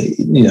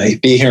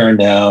here and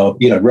now,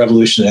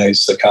 revolutionary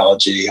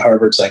psychology,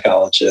 Harvard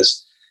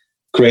psychologist,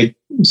 great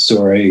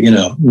story,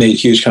 made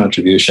huge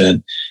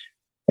contribution.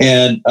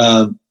 And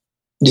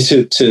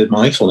to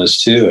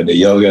mindfulness too, and to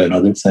yoga and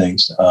other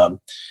things. And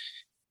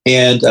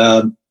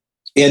then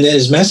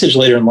his message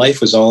later in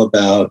life was all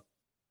about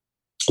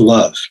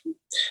love.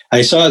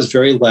 I saw his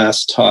very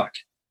last talk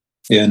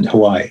in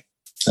Hawaii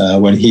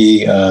when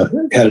he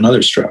had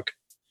another stroke.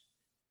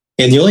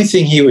 And the only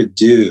thing he would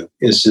do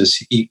is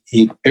just,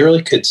 he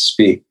barely could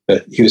speak,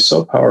 but he was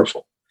so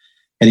powerful.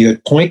 And he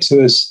would point to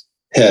his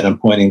head. I'm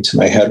pointing to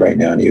my head right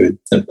now. And he would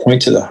then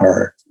point to the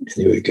heart, and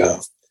he would go,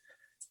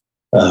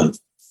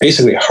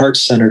 basically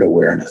heart-centered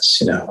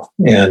awareness, and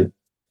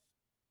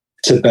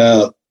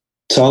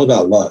it's all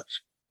about love,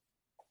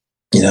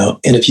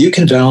 and if you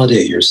can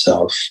validate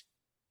yourself,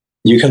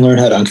 you can learn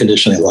how to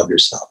unconditionally love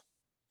yourself.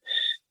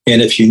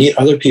 And if you need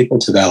other people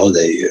to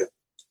validate you,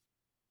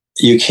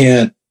 you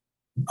can't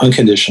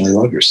unconditionally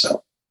love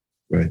yourself.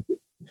 Right.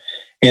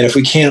 And if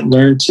we can't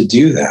learn to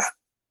do that,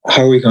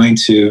 how are we going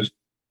to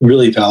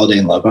really validate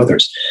and love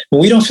others?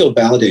 When we don't feel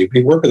validated,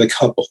 we work with a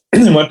couple,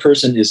 and one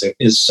person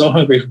is so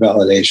hungry for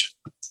validation,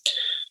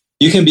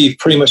 you can be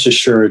pretty much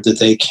assured that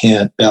they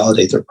can't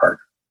validate their partner.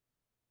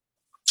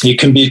 You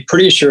can be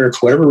pretty assured,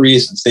 for whatever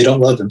reasons, they don't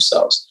love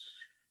themselves.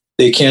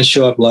 They can't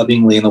show up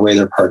lovingly in the way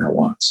their partner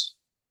wants.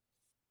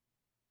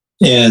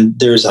 And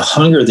there's a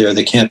hunger there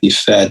that can't be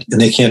fed, and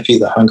they can't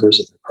feed the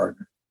hungers of their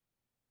partner.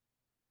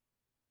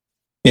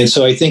 And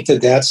so I think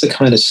that that's the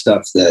kind of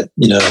stuff that,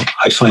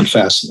 I find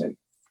fascinating.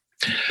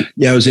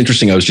 Yeah, it was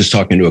interesting. I was just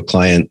talking to a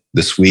client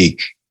this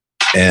week,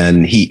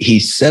 and he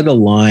said a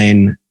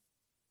line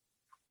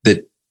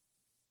that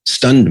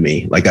stunned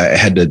me. Like, I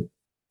had to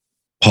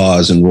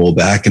pause and roll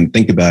back and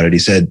think about it. He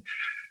said,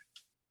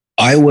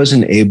 I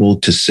wasn't able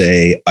to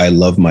say I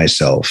love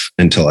myself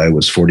until I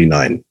was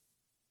 49.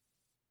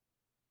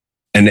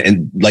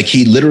 And like,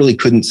 he literally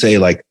couldn't say,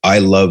 like, I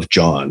love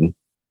John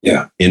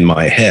in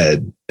my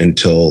head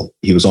until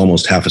he was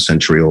almost half a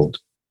century old.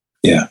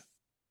 Yeah.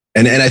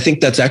 And I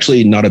think that's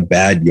actually not a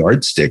bad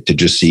yardstick to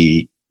just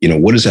see,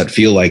 what does that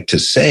feel like to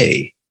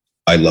say,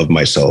 I love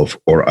myself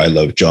or I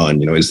love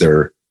John? Is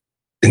there,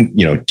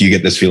 do you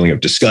get this feeling of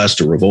disgust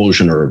or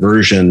revulsion or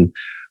aversion,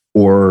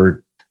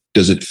 or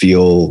does it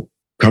feel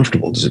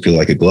comfortable? Does it feel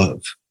like a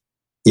glove?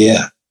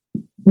 Yeah.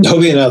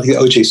 Hopefully not the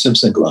O.J.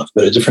 Simpson glove,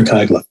 but a different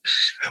kind of glove.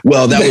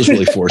 Well, that was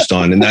really forced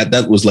on, and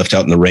that was left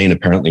out in the rain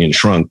apparently and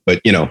shrunk.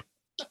 But,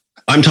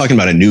 I'm talking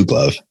about a new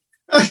glove.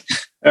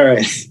 All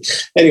right.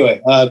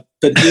 Anyway, but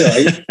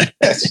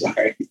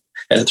sorry, I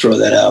had to throw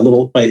that out. A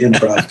little my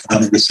improv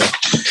comedy stuff.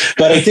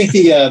 But I think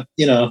I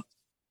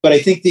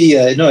think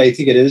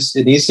it is.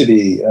 It needs to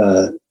be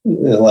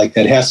like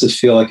that. It has to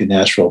feel like a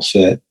natural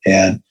fit,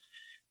 and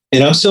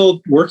I'm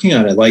still working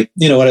on it. Like,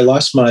 when I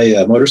lost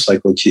my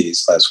motorcycle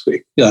keys last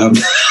week, I don't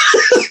know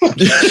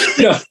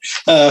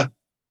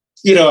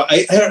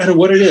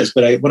what it is,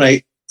 but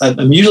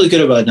I'm usually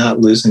good about not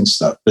losing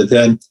stuff. But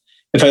then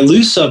if I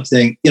lose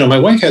something, my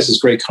wife has this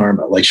great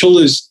karma. Like, she'll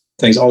lose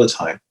things all the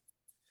time,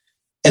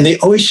 and they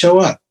always show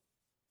up,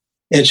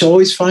 and she'll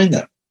always find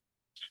them.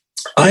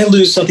 I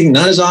lose something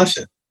not as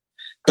often,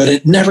 but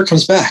it never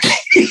comes back,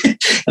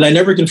 and I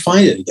never can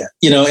find it again.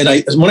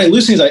 And when I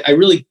lose things, I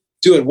really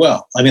do it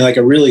well. I mean, like,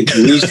 I really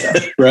lose them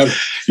forever.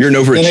 You're an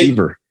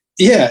overachiever.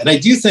 And I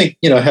do think,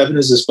 heaven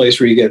is this place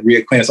where you get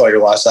reacquainted with all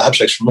your lost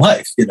objects from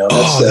life.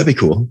 That'd be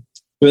cool.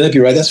 Wouldn't that be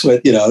right? That's what,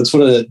 it's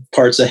one of the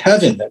parts of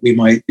heaven that we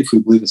might, if we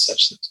believe in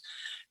such things.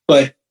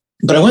 But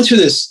I went through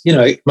this,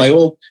 my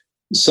old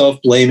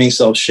self-blaming,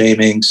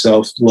 self-shaming,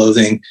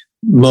 self-loathing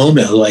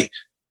moment. Like,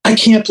 I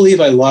can't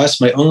believe I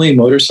lost my only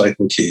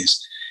motorcycle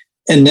keys.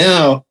 And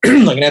now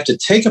I'm going to have to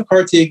take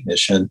apart the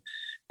ignition.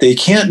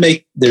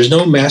 There's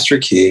no master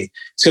key.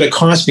 It's going to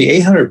cost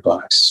me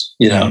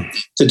 $800,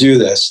 to do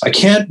this. I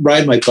can't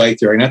ride my bike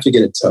there. I'm going to have to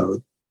get it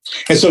towed.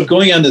 And so I'm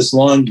going on this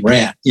long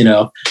rant,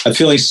 I'm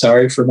feeling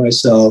sorry for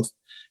myself,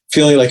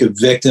 feeling like a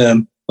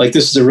victim, like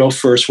this is a real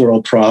first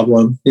world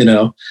problem,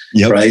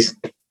 right?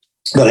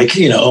 But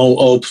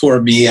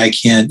poor me, I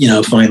can't,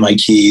 find my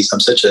keys. I'm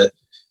such a,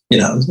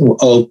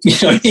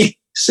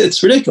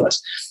 it's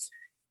ridiculous.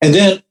 And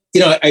then,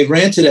 I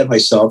ranted at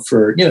myself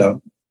for,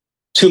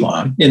 too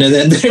long. And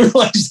then I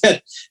realized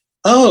that,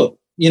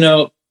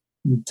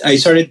 I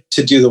started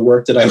to do the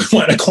work that I would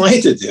want a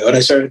client to do. And I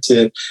started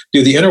to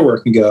do the inner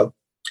work and go,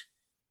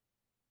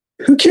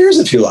 who cares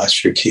if you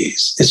lost your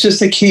keys? It's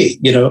just a key,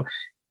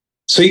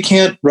 so you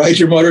can't ride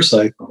your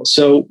motorcycle.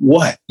 So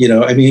what,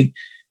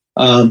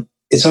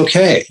 it's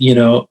okay.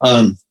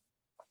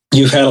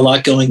 You've had a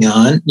lot going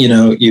on,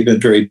 you've been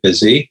very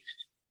busy,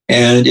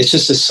 and it's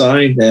just a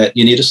sign that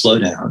you need to slow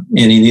down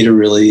and you need to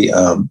really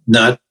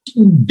not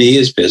be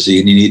as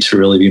busy, and you need to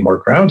really be more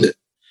grounded.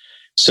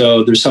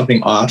 So there's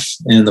something off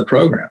in the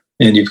program,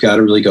 and you've got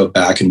to really go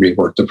back and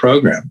rework the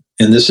program.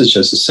 and this is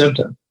just a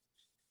symptom.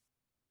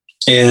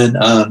 And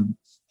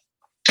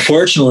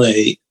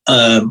fortunately,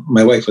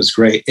 my wife was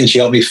great, and she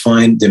helped me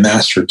find the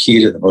master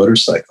key to the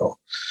motorcycle,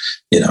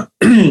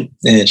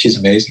 and she's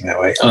amazing that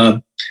way.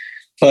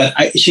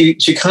 But she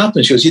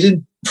complimented. She goes, "You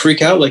didn't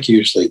freak out like you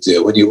usually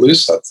do when you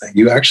lose something.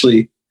 You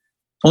actually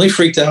only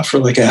freaked out for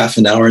like a half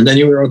an hour, and then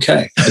you were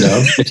okay."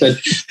 I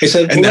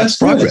said, and that's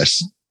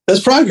progress. That's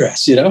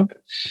progress,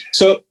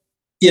 So,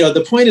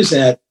 the point is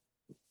that,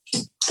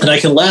 and I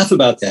can laugh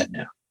about that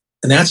now,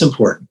 and that's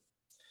important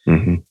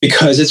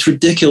because it's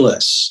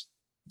ridiculous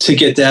to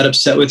get that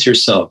upset with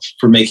yourself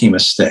for making a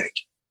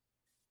mistake.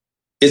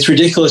 It's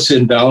ridiculous to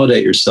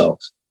invalidate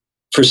yourself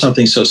for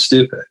something so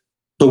stupid.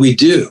 But we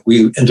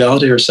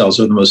invalidate ourselves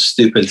over the most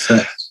stupid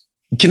things.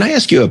 Can I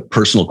ask you a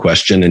personal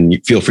question,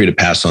 and feel free to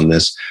pass on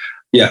this?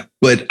 Yeah.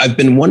 But I've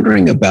been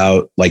wondering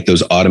about like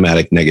those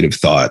automatic negative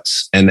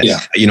thoughts. And,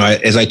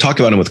 as I talk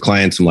about them with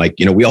clients, I'm like,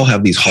 we all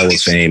have these Hall of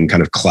Fame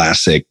kind of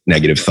classic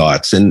negative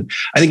thoughts. And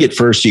I think at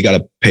first you got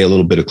to pay a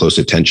little bit of close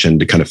attention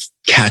to kind of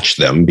catch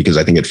them, because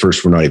I think at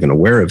first we're not even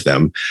aware of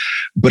them.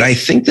 But I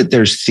think that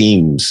there's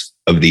themes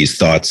of these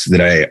thoughts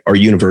that are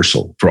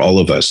universal for all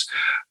of us.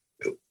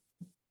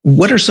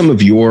 What are some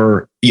of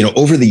your,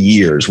 over the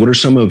years, what are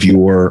some of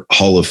your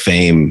Hall of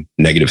Fame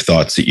negative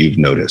thoughts that you've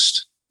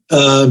noticed?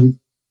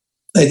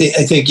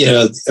 I think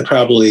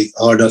probably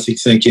all or nothing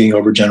thinking,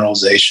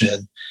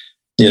 overgeneralization,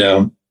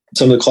 some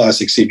of the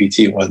classic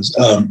CBT ones.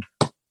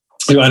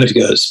 You want to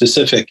go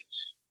specific.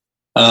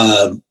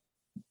 I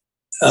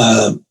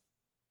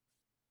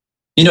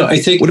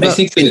think. What about I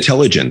think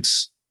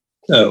intelligence?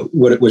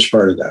 Which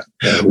part of that?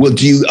 Well,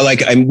 do you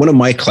one of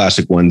my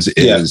classic ones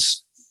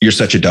is "You're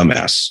such a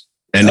dumbass."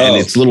 And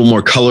it's a little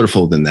more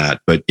colorful than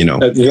that, but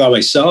about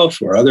myself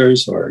or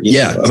others, or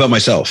about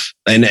myself,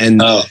 and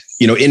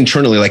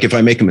internally, like if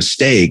I make a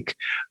mistake,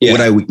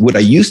 what I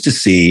used to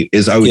see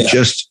is I would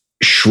just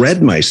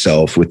shred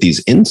myself with these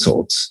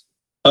insults.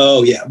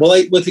 Oh yeah,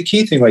 well, with the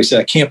key thing, like I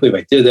said, I can't believe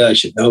I did that. I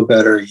should know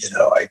better.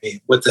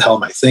 What the hell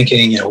am I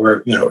thinking?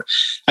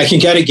 I can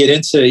kind of get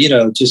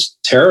into just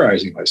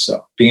terrorizing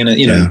myself, being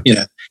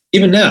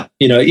even now,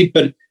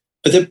 but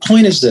the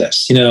point is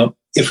this,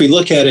 if we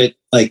look at it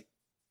like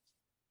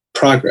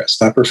progress,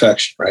 not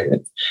perfection,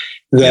 right?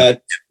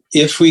 That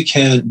if we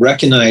can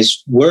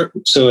recognize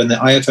so in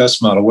the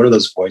IFS model, what are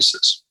those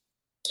voices?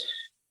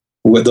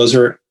 Those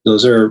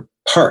are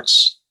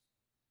parts.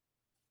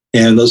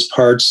 And those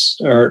parts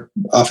are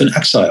often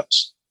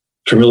exiles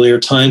from earlier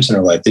times in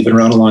our life. They've been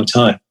around a long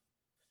time.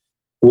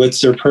 What's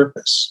their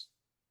purpose?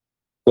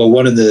 Well,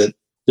 one of the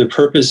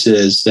purpose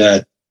is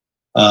that,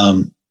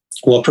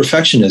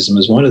 perfectionism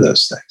is one of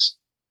those things.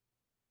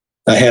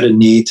 I had a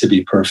need to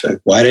be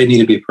perfect. Why did I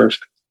need to be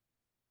perfect?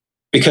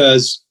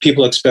 Because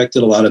people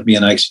expected a lot of me,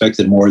 and I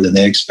expected more than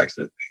they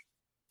expected of me.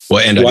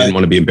 Well, and I didn't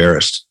want to be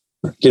embarrassed.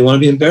 I didn't want to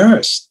be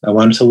embarrassed. I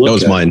wanted to look. That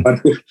was mine.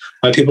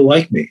 Why people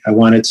like me. I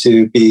wanted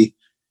to be,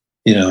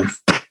 I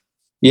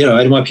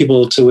didn't want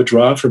people to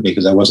withdraw from me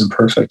because I wasn't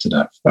perfect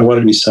enough. I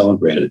wanted to be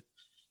celebrated.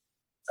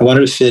 I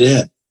wanted to fit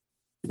in.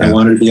 Yeah. I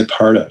wanted to be a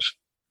part of.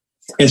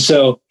 And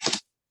so,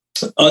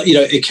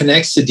 it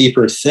connects to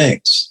deeper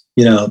things,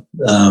 and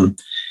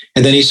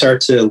then you start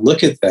to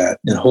look at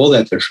that and hold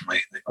that differently.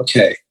 Like,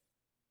 okay,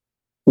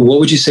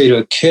 what would you say to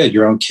a kid,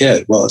 your own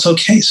kid? Well, it's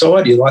okay. So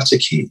what? You lost a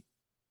key.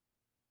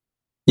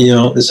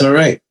 It's all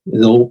right.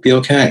 It'll be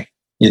okay.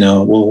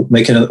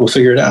 We'll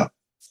figure it out.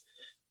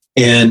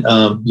 And,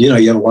 you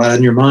have a lot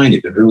on your mind.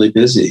 You've been really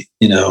busy.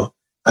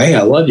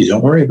 I love you.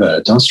 Don't worry about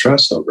it. Don't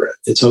stress over it.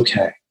 It's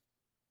okay.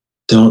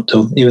 Don't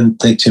even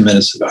think 2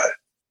 minutes about it.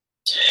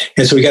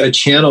 And so we got to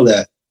channel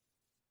that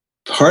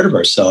part of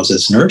ourselves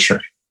that's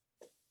nurturing.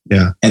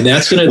 Yeah. And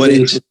that's going to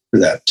lead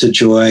to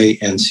joy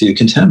and to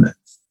contentment.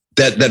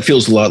 That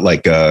feels a lot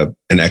like an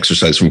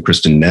exercise from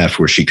Kristin Neff,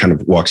 where she kind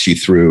of walks you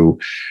through,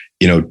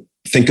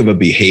 think of a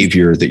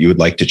behavior that you would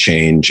like to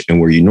change, and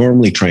where you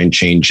normally try and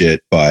change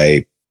it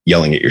by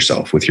yelling at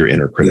yourself with your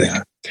inner critic.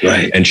 Yeah,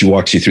 right. And she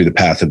walks you through the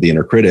path of the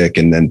inner critic.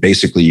 And then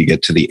basically you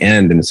get to the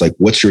end, and it's like,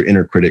 what's your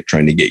inner critic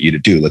trying to get you to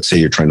do? Let's say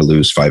you're trying to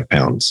lose 5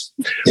 pounds.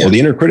 Yeah. Well, the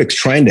inner critic's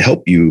trying to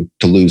help you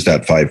to lose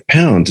that 5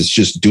 pounds. It's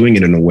just doing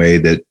it in a way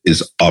that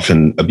is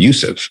often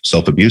abusive,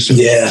 self-abusive.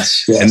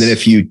 Yes. And then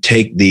if you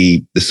take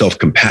the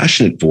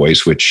self-compassionate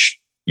voice, which,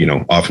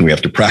 often we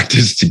have to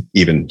practice to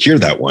even hear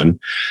that one,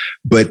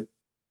 but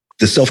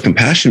the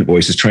self-compassionate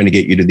voice is trying to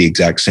get you to the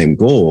exact same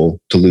goal,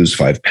 to lose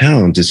 5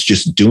 pounds. It's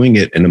just doing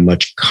it in a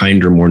much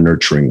kinder, more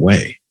nurturing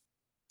way.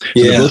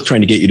 So they're both trying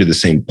to get you to the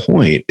same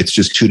point. It's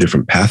just 2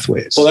 different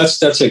pathways. Well,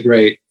 that's a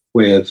great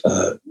way of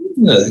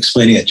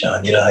explaining it,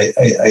 John.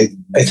 I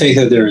think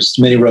that there's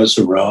many roads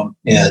to Rome,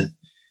 and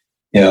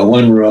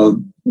one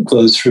road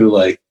goes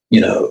through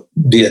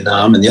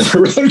Vietnam, and the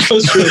other road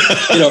goes through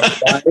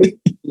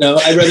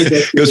I'd rather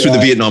goes through the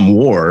Vietnam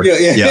War.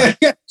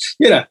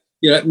 Yeah.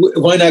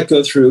 Why not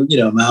go through,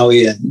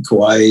 Maui and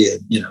Kauai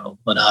and,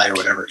 Lanai or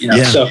whatever,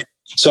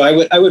 So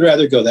I would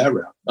rather go that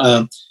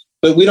route.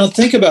 But we don't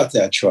think about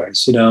that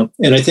choice,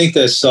 and I think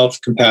that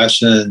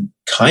self-compassion and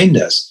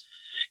kindness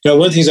You know,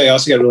 one of the things I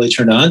also got really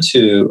turned on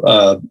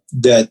to,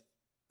 that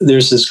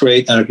there's this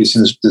great, I don't know if you've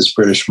seen this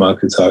British monk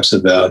who talks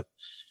about,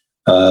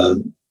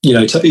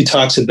 he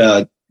talks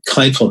about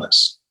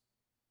kindfulness.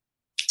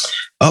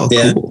 Oh,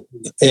 cool.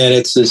 And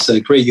it's this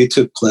great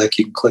YouTube clip.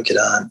 You can click it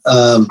on.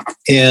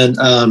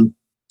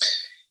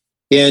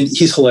 And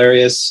he's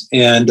hilarious.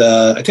 And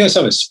I think I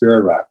saw him at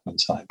Spirit Rock one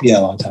time. Yeah,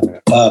 a long time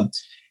ago.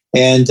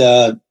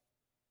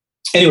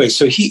 Anyway,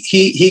 so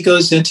he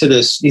goes into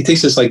this. He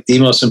thinks it's like the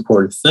most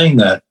important thing,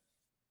 that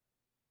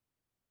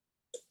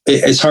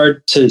it's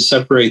hard to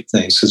separate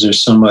things because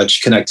there's so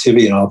much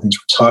connectivity in all the things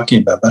we're talking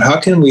about. But how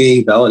can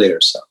we validate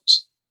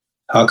ourselves?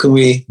 How can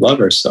we love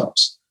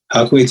ourselves?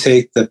 How can we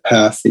take the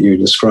path that you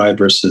described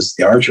versus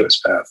the arduous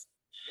path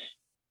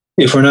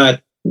if we're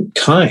not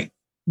kind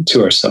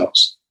to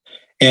ourselves?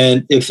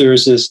 And if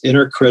there's this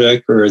inner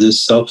critic or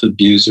this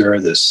self-abuser,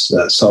 this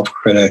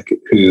self-critic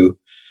who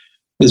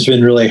has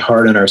been really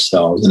hard on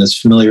ourselves and is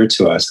familiar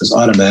to us, it's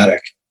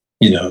automatic,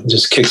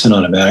 just kicks in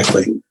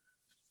automatically.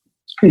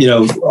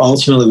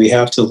 Ultimately we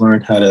have to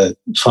learn how to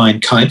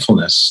find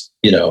kindfulness,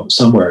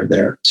 somewhere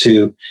there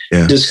to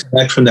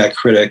disconnect from that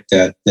critic,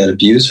 that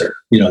abuser,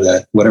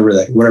 that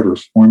whatever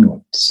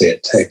formula to say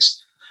it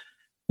takes.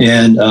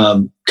 And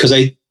because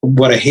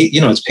what I hate,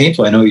 it's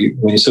painful. I know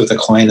when you sit with a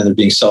client and they're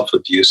being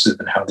self-abusive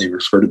and how they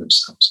refer to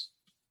themselves.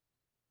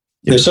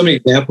 Yeah. There's so many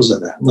examples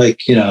of that. Like,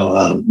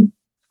 I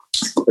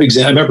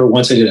remember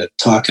once I did a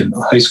talk in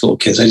high school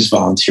kids. I just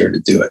volunteered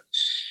to do it.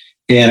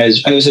 And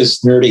I was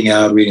just nerding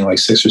out, reading like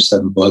 6 or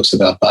 7 books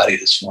about body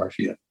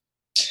dysmorphia.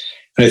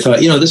 And I thought,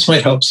 this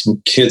might help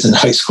some kids in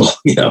high school.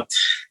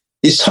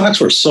 These talks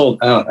were sold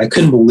out. I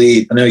couldn't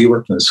believe. I know you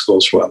worked in the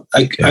schools for a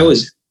while.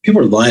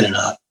 People were lining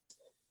up.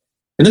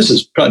 And this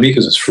is probably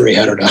because it's free.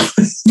 I don't know,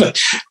 but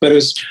it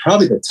was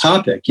probably the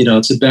topic.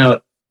 It's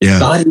about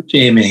body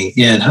shaming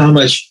and how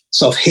much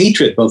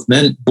self-hatred both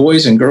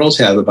boys and girls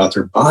have about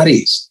their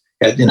bodies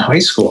in high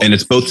school. And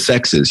it's both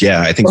sexes.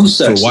 Yeah. I think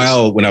for a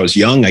while when I was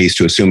young, I used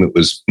to assume it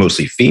was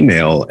mostly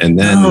female. And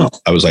then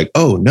I was like,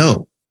 oh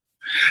no.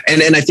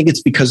 And I think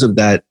it's because of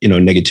that,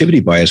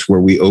 negativity bias where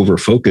we over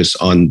focus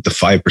on the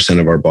 5%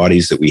 of our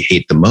bodies that we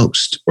hate the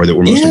most or that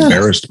we're most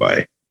embarrassed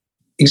by.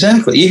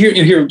 Exactly. You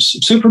hear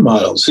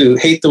supermodels who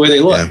hate the way they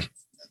look,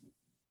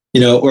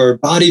 or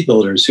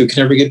bodybuilders who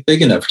can never get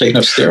big enough, take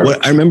enough steroids. Well,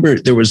 I remember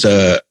there was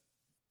a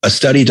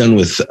study done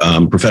with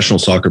professional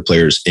soccer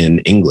players in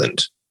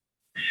England.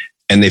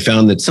 And they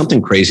found that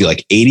something crazy,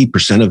 like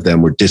 80% of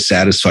them were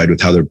dissatisfied with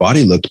how their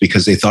body looked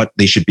because they thought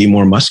they should be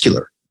more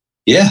muscular.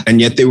 Yeah. And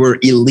yet they were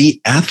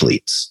elite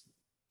athletes.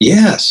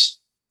 Yes.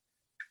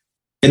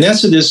 And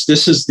this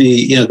is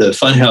the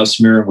funhouse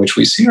mirror in which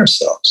we see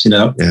ourselves,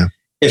 Yeah.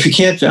 If we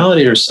can't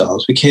validate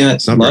ourselves, we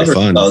can't love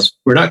ourselves.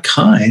 We're not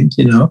kind,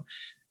 we're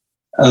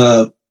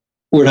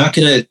not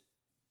going to,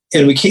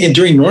 and we can't, and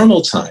during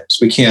normal times,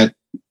 we can't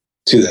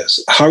do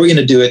this. How are we going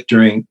to do it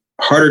during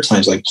harder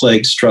times like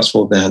plagues,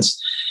 stressful events?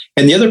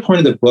 And the other point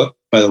of the book,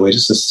 by the way,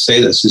 just to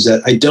say this, is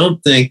that I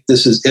don't think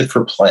this is it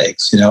for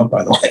plagues,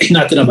 by the way,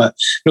 not that I'm a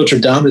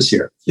Nostradamus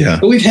here,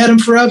 but we've had them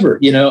forever,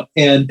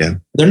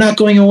 and they're not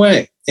going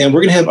away. And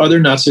we're going to have other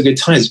not so good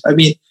times. I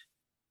mean,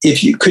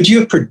 could you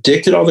have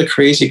predicted all the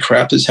crazy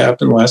crap that's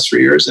happened the last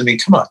 3 years? I mean,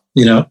 come on,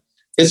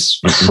 it's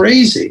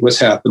crazy what's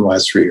happened the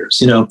last 3 years,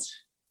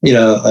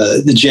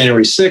 the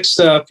January 6th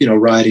stuff,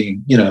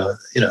 rioting, I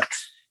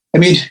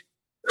mean,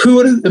 who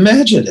would have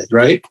imagined it,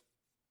 right?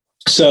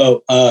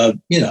 So,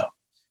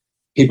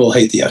 people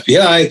hate the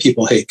FBI,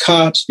 people hate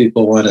cops,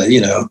 people want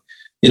to,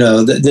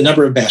 the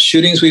number of mass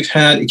shootings we've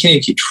had, you can't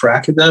even keep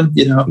track of them,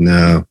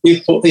 No.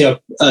 People,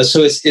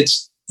 so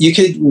it's, you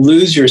could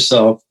lose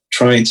yourself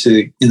trying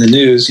to, in the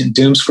news, and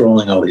doom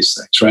scrolling all these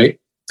things, right?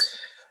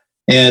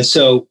 And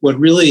so what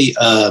really,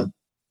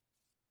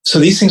 so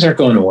these things aren't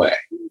going away.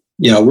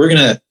 We're going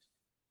to,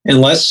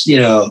 unless,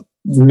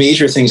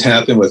 major things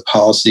happen with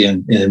policy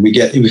and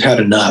we've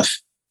had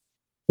enough.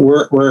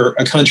 We're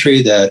a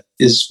country that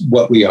is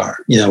what we are.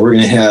 We're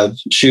going to have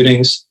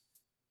shootings.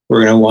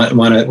 We're going to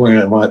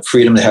want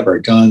freedom to have our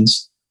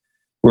guns.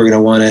 We're going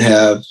to want to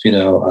have,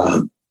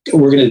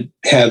 we're going to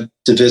have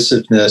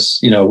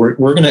divisiveness.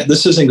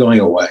 This isn't going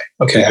away.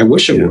 Okay. I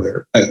wish it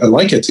would. I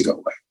like it to go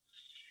away.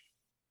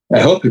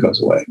 I hope it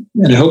goes away.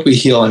 And I hope we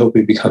heal. I hope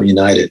we become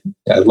united.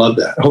 I love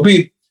that. I hope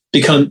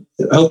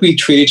we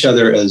treat each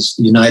other as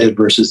united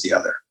versus the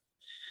other.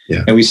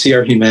 Yeah. And we see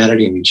our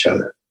humanity in each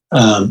other.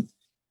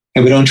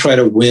 And we don't try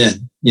to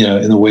win,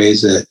 in the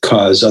ways that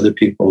cause other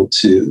people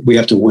we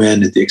have to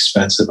win at the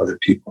expense of other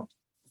people.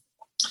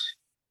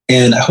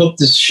 And I hope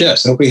this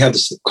shifts. I hope we have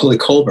this, like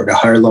Kohlberg, a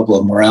higher level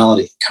of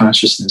morality,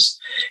 consciousness.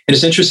 And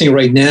it's interesting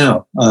right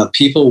now,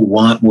 people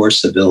want more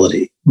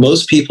civility.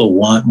 Most people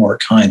want more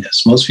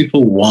kindness. Most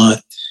people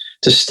want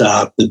to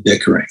stop the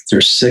bickering.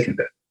 They're sick of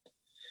it.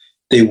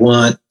 They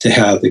want to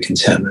have the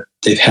contentment.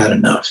 They've had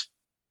enough.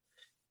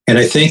 And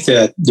I think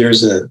that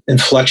there's an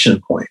inflection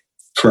point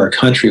for our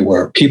country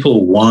where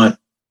people want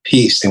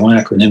peace. They want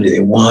equanimity. They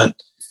want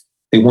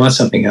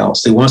something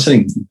else. They want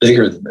something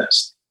bigger than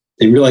this.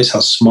 They realize how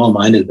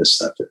small-minded this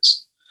stuff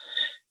is.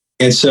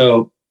 And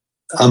so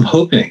I'm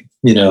hoping,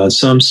 in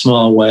some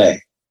small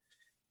way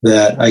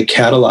that I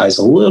catalyze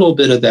a little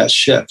bit of that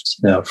shift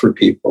now for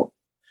people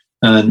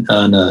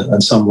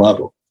on some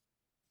level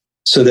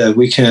so that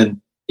we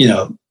can,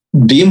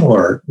 be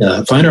more,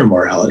 find our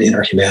morality and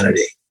our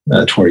humanity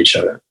toward each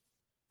other.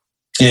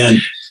 And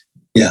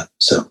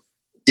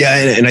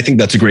and I think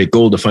that's a great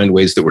goal, to find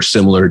ways that we're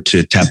similar,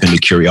 to tap into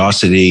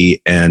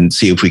curiosity and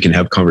see if we can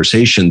have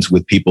conversations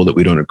with people that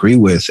we don't agree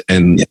with,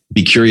 and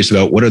be curious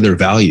about what are their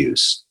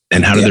values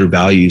and how do their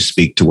values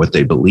speak to what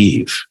they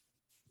believe,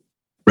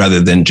 rather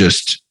than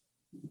just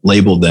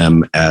label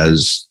them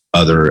as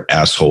other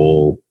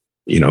asshole,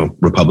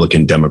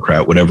 Republican,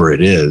 Democrat, whatever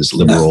it is,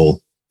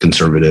 liberal,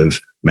 conservative,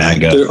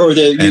 MAGA. Or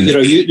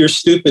you're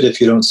stupid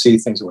if you don't see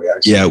things the way I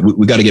see. Yeah,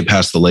 we got to get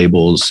past the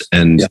labels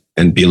and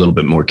be a little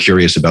bit more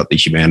curious about the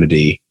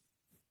humanity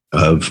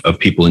of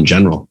people in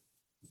general.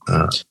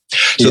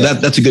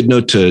 That's a good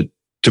note to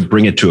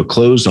bring it to a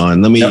close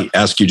on. Let me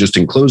ask you, just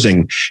in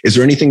closing, is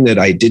there anything that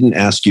I didn't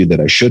ask you that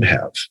I should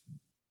have?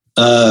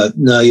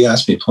 No, you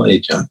asked me plenty,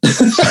 John.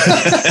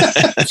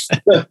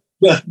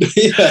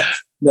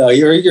 No,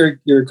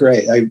 you're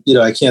great.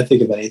 I can't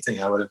think of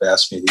anything I would have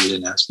asked me that you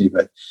didn't ask me,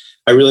 but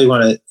I really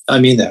I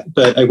mean that,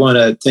 but I want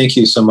to thank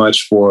you so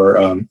much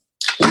for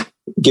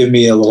giving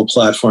me a little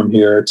platform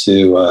here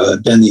to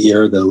bend the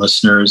ear of the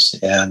listeners.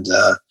 And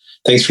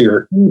thanks for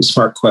your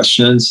smart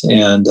questions.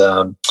 And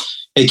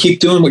keep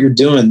doing what you're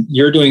doing.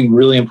 You're doing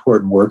really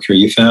important work here.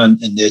 You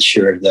found a niche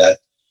here that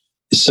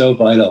is so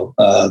vital,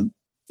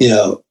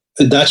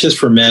 not just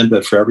for men,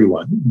 but for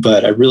everyone.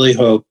 But I really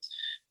hope,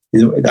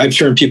 I've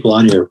turned people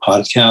on your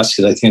podcast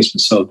because I think it's been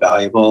so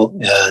valuable,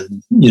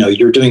 and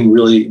you're doing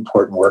really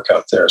important work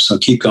out there. So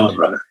keep going,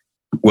 brother.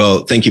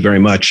 Well, thank you very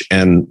much,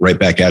 and right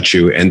back at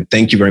you. And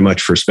thank you very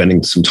much for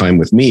spending some time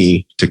with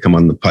me to come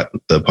on the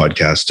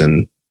podcast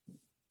and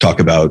talk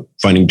about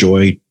finding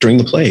joy during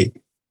the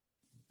plague.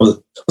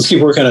 Well, let's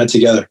keep working on it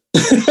together.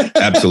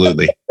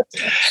 Absolutely.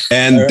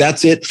 And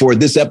that's it for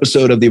this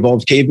episode of The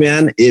Evolved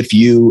Caveman. If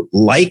you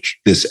like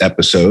this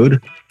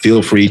episode,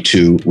 feel free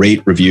to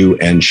rate, review,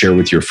 and share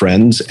with your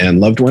friends and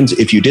loved ones.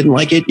 If you didn't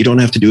like it, you don't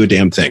have to do a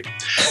damn thing.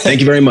 Thank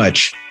you very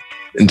much.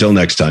 Until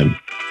next time.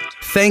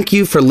 Thank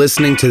you for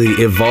listening to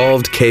the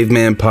Evolved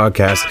Caveman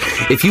podcast.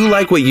 If you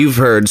like what you've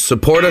heard,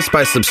 support us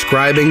by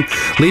subscribing,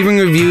 leaving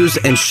reviews,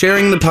 and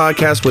sharing the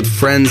podcast with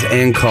friends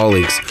and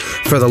colleagues.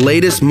 For the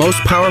latest, most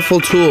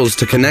powerful tools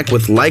to connect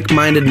with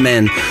like-minded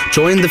men,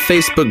 join the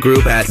Facebook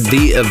group at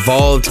The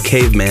Evolved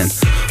Caveman.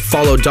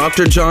 Follow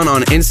Dr. John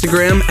on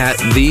Instagram at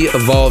The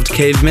Evolved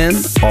Caveman,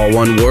 all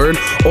one word,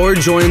 or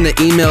join the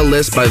email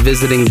list by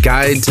visiting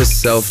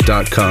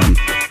guidetoself.com.